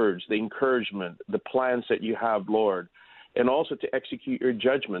 the words, the encouragement, the plans that you have, Lord, and also to execute your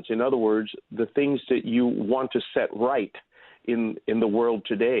judgments. In other words, the things that you want to set right in the world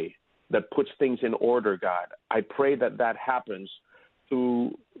today that puts things in order, God. I pray that happens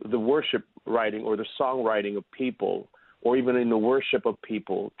through the worship writing or the songwriting of people, or even in the worship of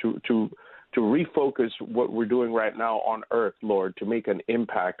people, to refocus what we're doing right now on earth, Lord, to make an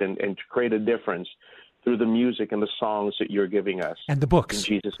impact and to create a difference through the music and the songs that you're giving us. And the books. In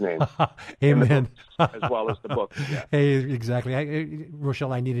Jesus' name. Amen. Books, as well as the books. Yeah. Hey, exactly.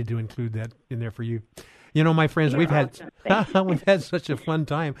 Rochelle, I needed to include that in there for you. You know, my friends, we've had such a fun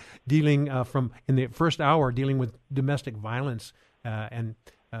time dealing in the first hour, dealing with domestic violence and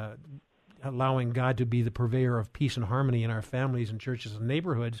allowing God to be the purveyor of peace and harmony in our families and churches and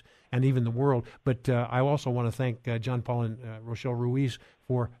neighborhoods and even the world. But I also want to thank John Paul and Rochelle Ruiz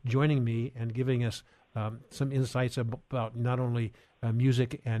for joining me and giving us some insights about not only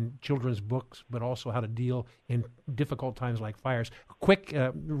music and children's books, but also how to deal in difficult times like fires. Quick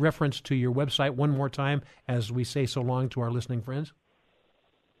reference to your website one more time as we say so long to our listening friends.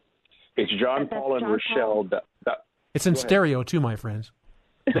 It's John Paul and Rochelle. It's in stereo too, my friends.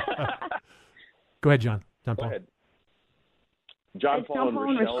 Go ahead, John. John Paul. Go ahead. John Paul and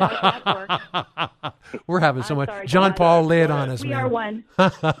Rochelle. We're having so much. Sorry, John Paul, lay it on us, we man. are one.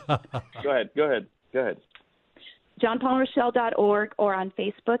 Go ahead. JohnPaulandRochelle.org or on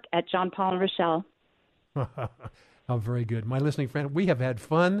Facebook at John Paul and Rochelle. Oh, very good. My listening friend, we have had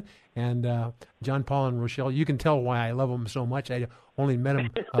fun, and John Paul and Rochelle, you can tell why I love them so much. I only met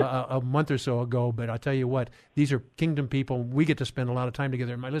them a month or so ago, but I'll tell you what, these are kingdom people. We get to spend a lot of time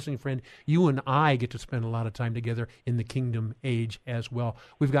together. And my listening friend, you and I get to spend a lot of time together in the kingdom age as well.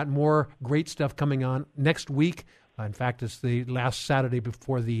 We've got more great stuff coming on next week. In fact, it's the last Saturday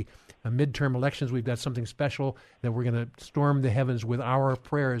before the midterm elections. We've got something special that we're going to storm the heavens with our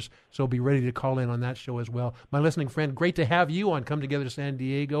prayers, so be ready to call in on that show as well. My listening friend, great to have you on Come Together San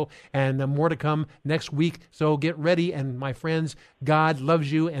Diego, and more to come next week, so get ready. And my friends, God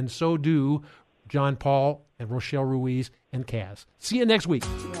loves you, and so do John Paul and Rochelle Ruiz and Kaz. See you next week.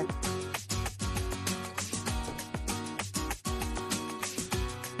 Yes.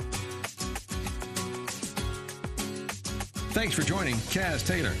 Thanks for joining Kaz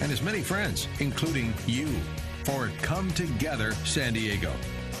Taylor and his many friends, including you, for Come Together San Diego.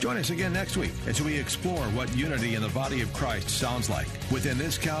 Join us again next week as we explore what unity in the body of Christ sounds like within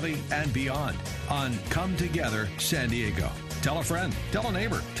this county and beyond on Come Together San Diego. Tell a friend, tell a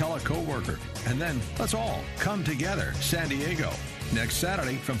neighbor, tell a coworker, and then let's all come together San Diego. Next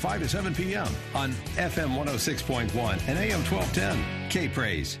Saturday from 5 to 7 p.m. on FM 106.1 and AM 1210.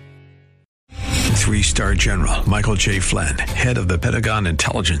 K-Praise. 3-star General Michael J. Flynn, head of the Pentagon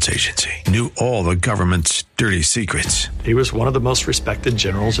Intelligence Agency, knew all the government's dirty secrets. He was one of the most respected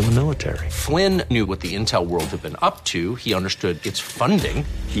generals in the military. Flynn knew what the intel world had been up to. He understood its funding.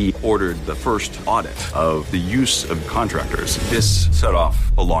 He ordered the first audit of the use of contractors. This set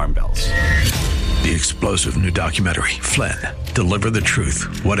off alarm bells. The explosive new documentary, Flynn, Deliver the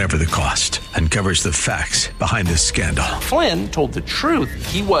Truth, Whatever the Cost, uncovers the facts behind this scandal. Flynn told the truth.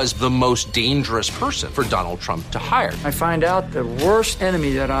 He was the most dangerous person for Donald Trump to hire. I find out the worst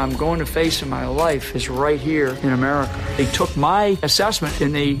enemy that I'm going to face in my life is right here in America. They took my assessment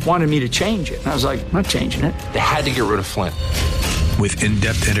and they wanted me to change it. And I was like, I'm not changing it. They had to get rid of Flynn. With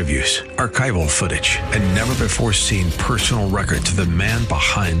in-depth interviews, archival footage, and never-before-seen personal records of the man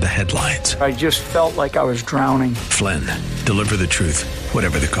behind the headlines. I just felt like I was drowning. Flynn, Deliver the Truth,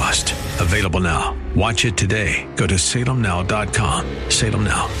 Whatever the Cost. Available now. Watch it today. Go to salemnow.com.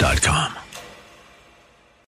 salemnow.com.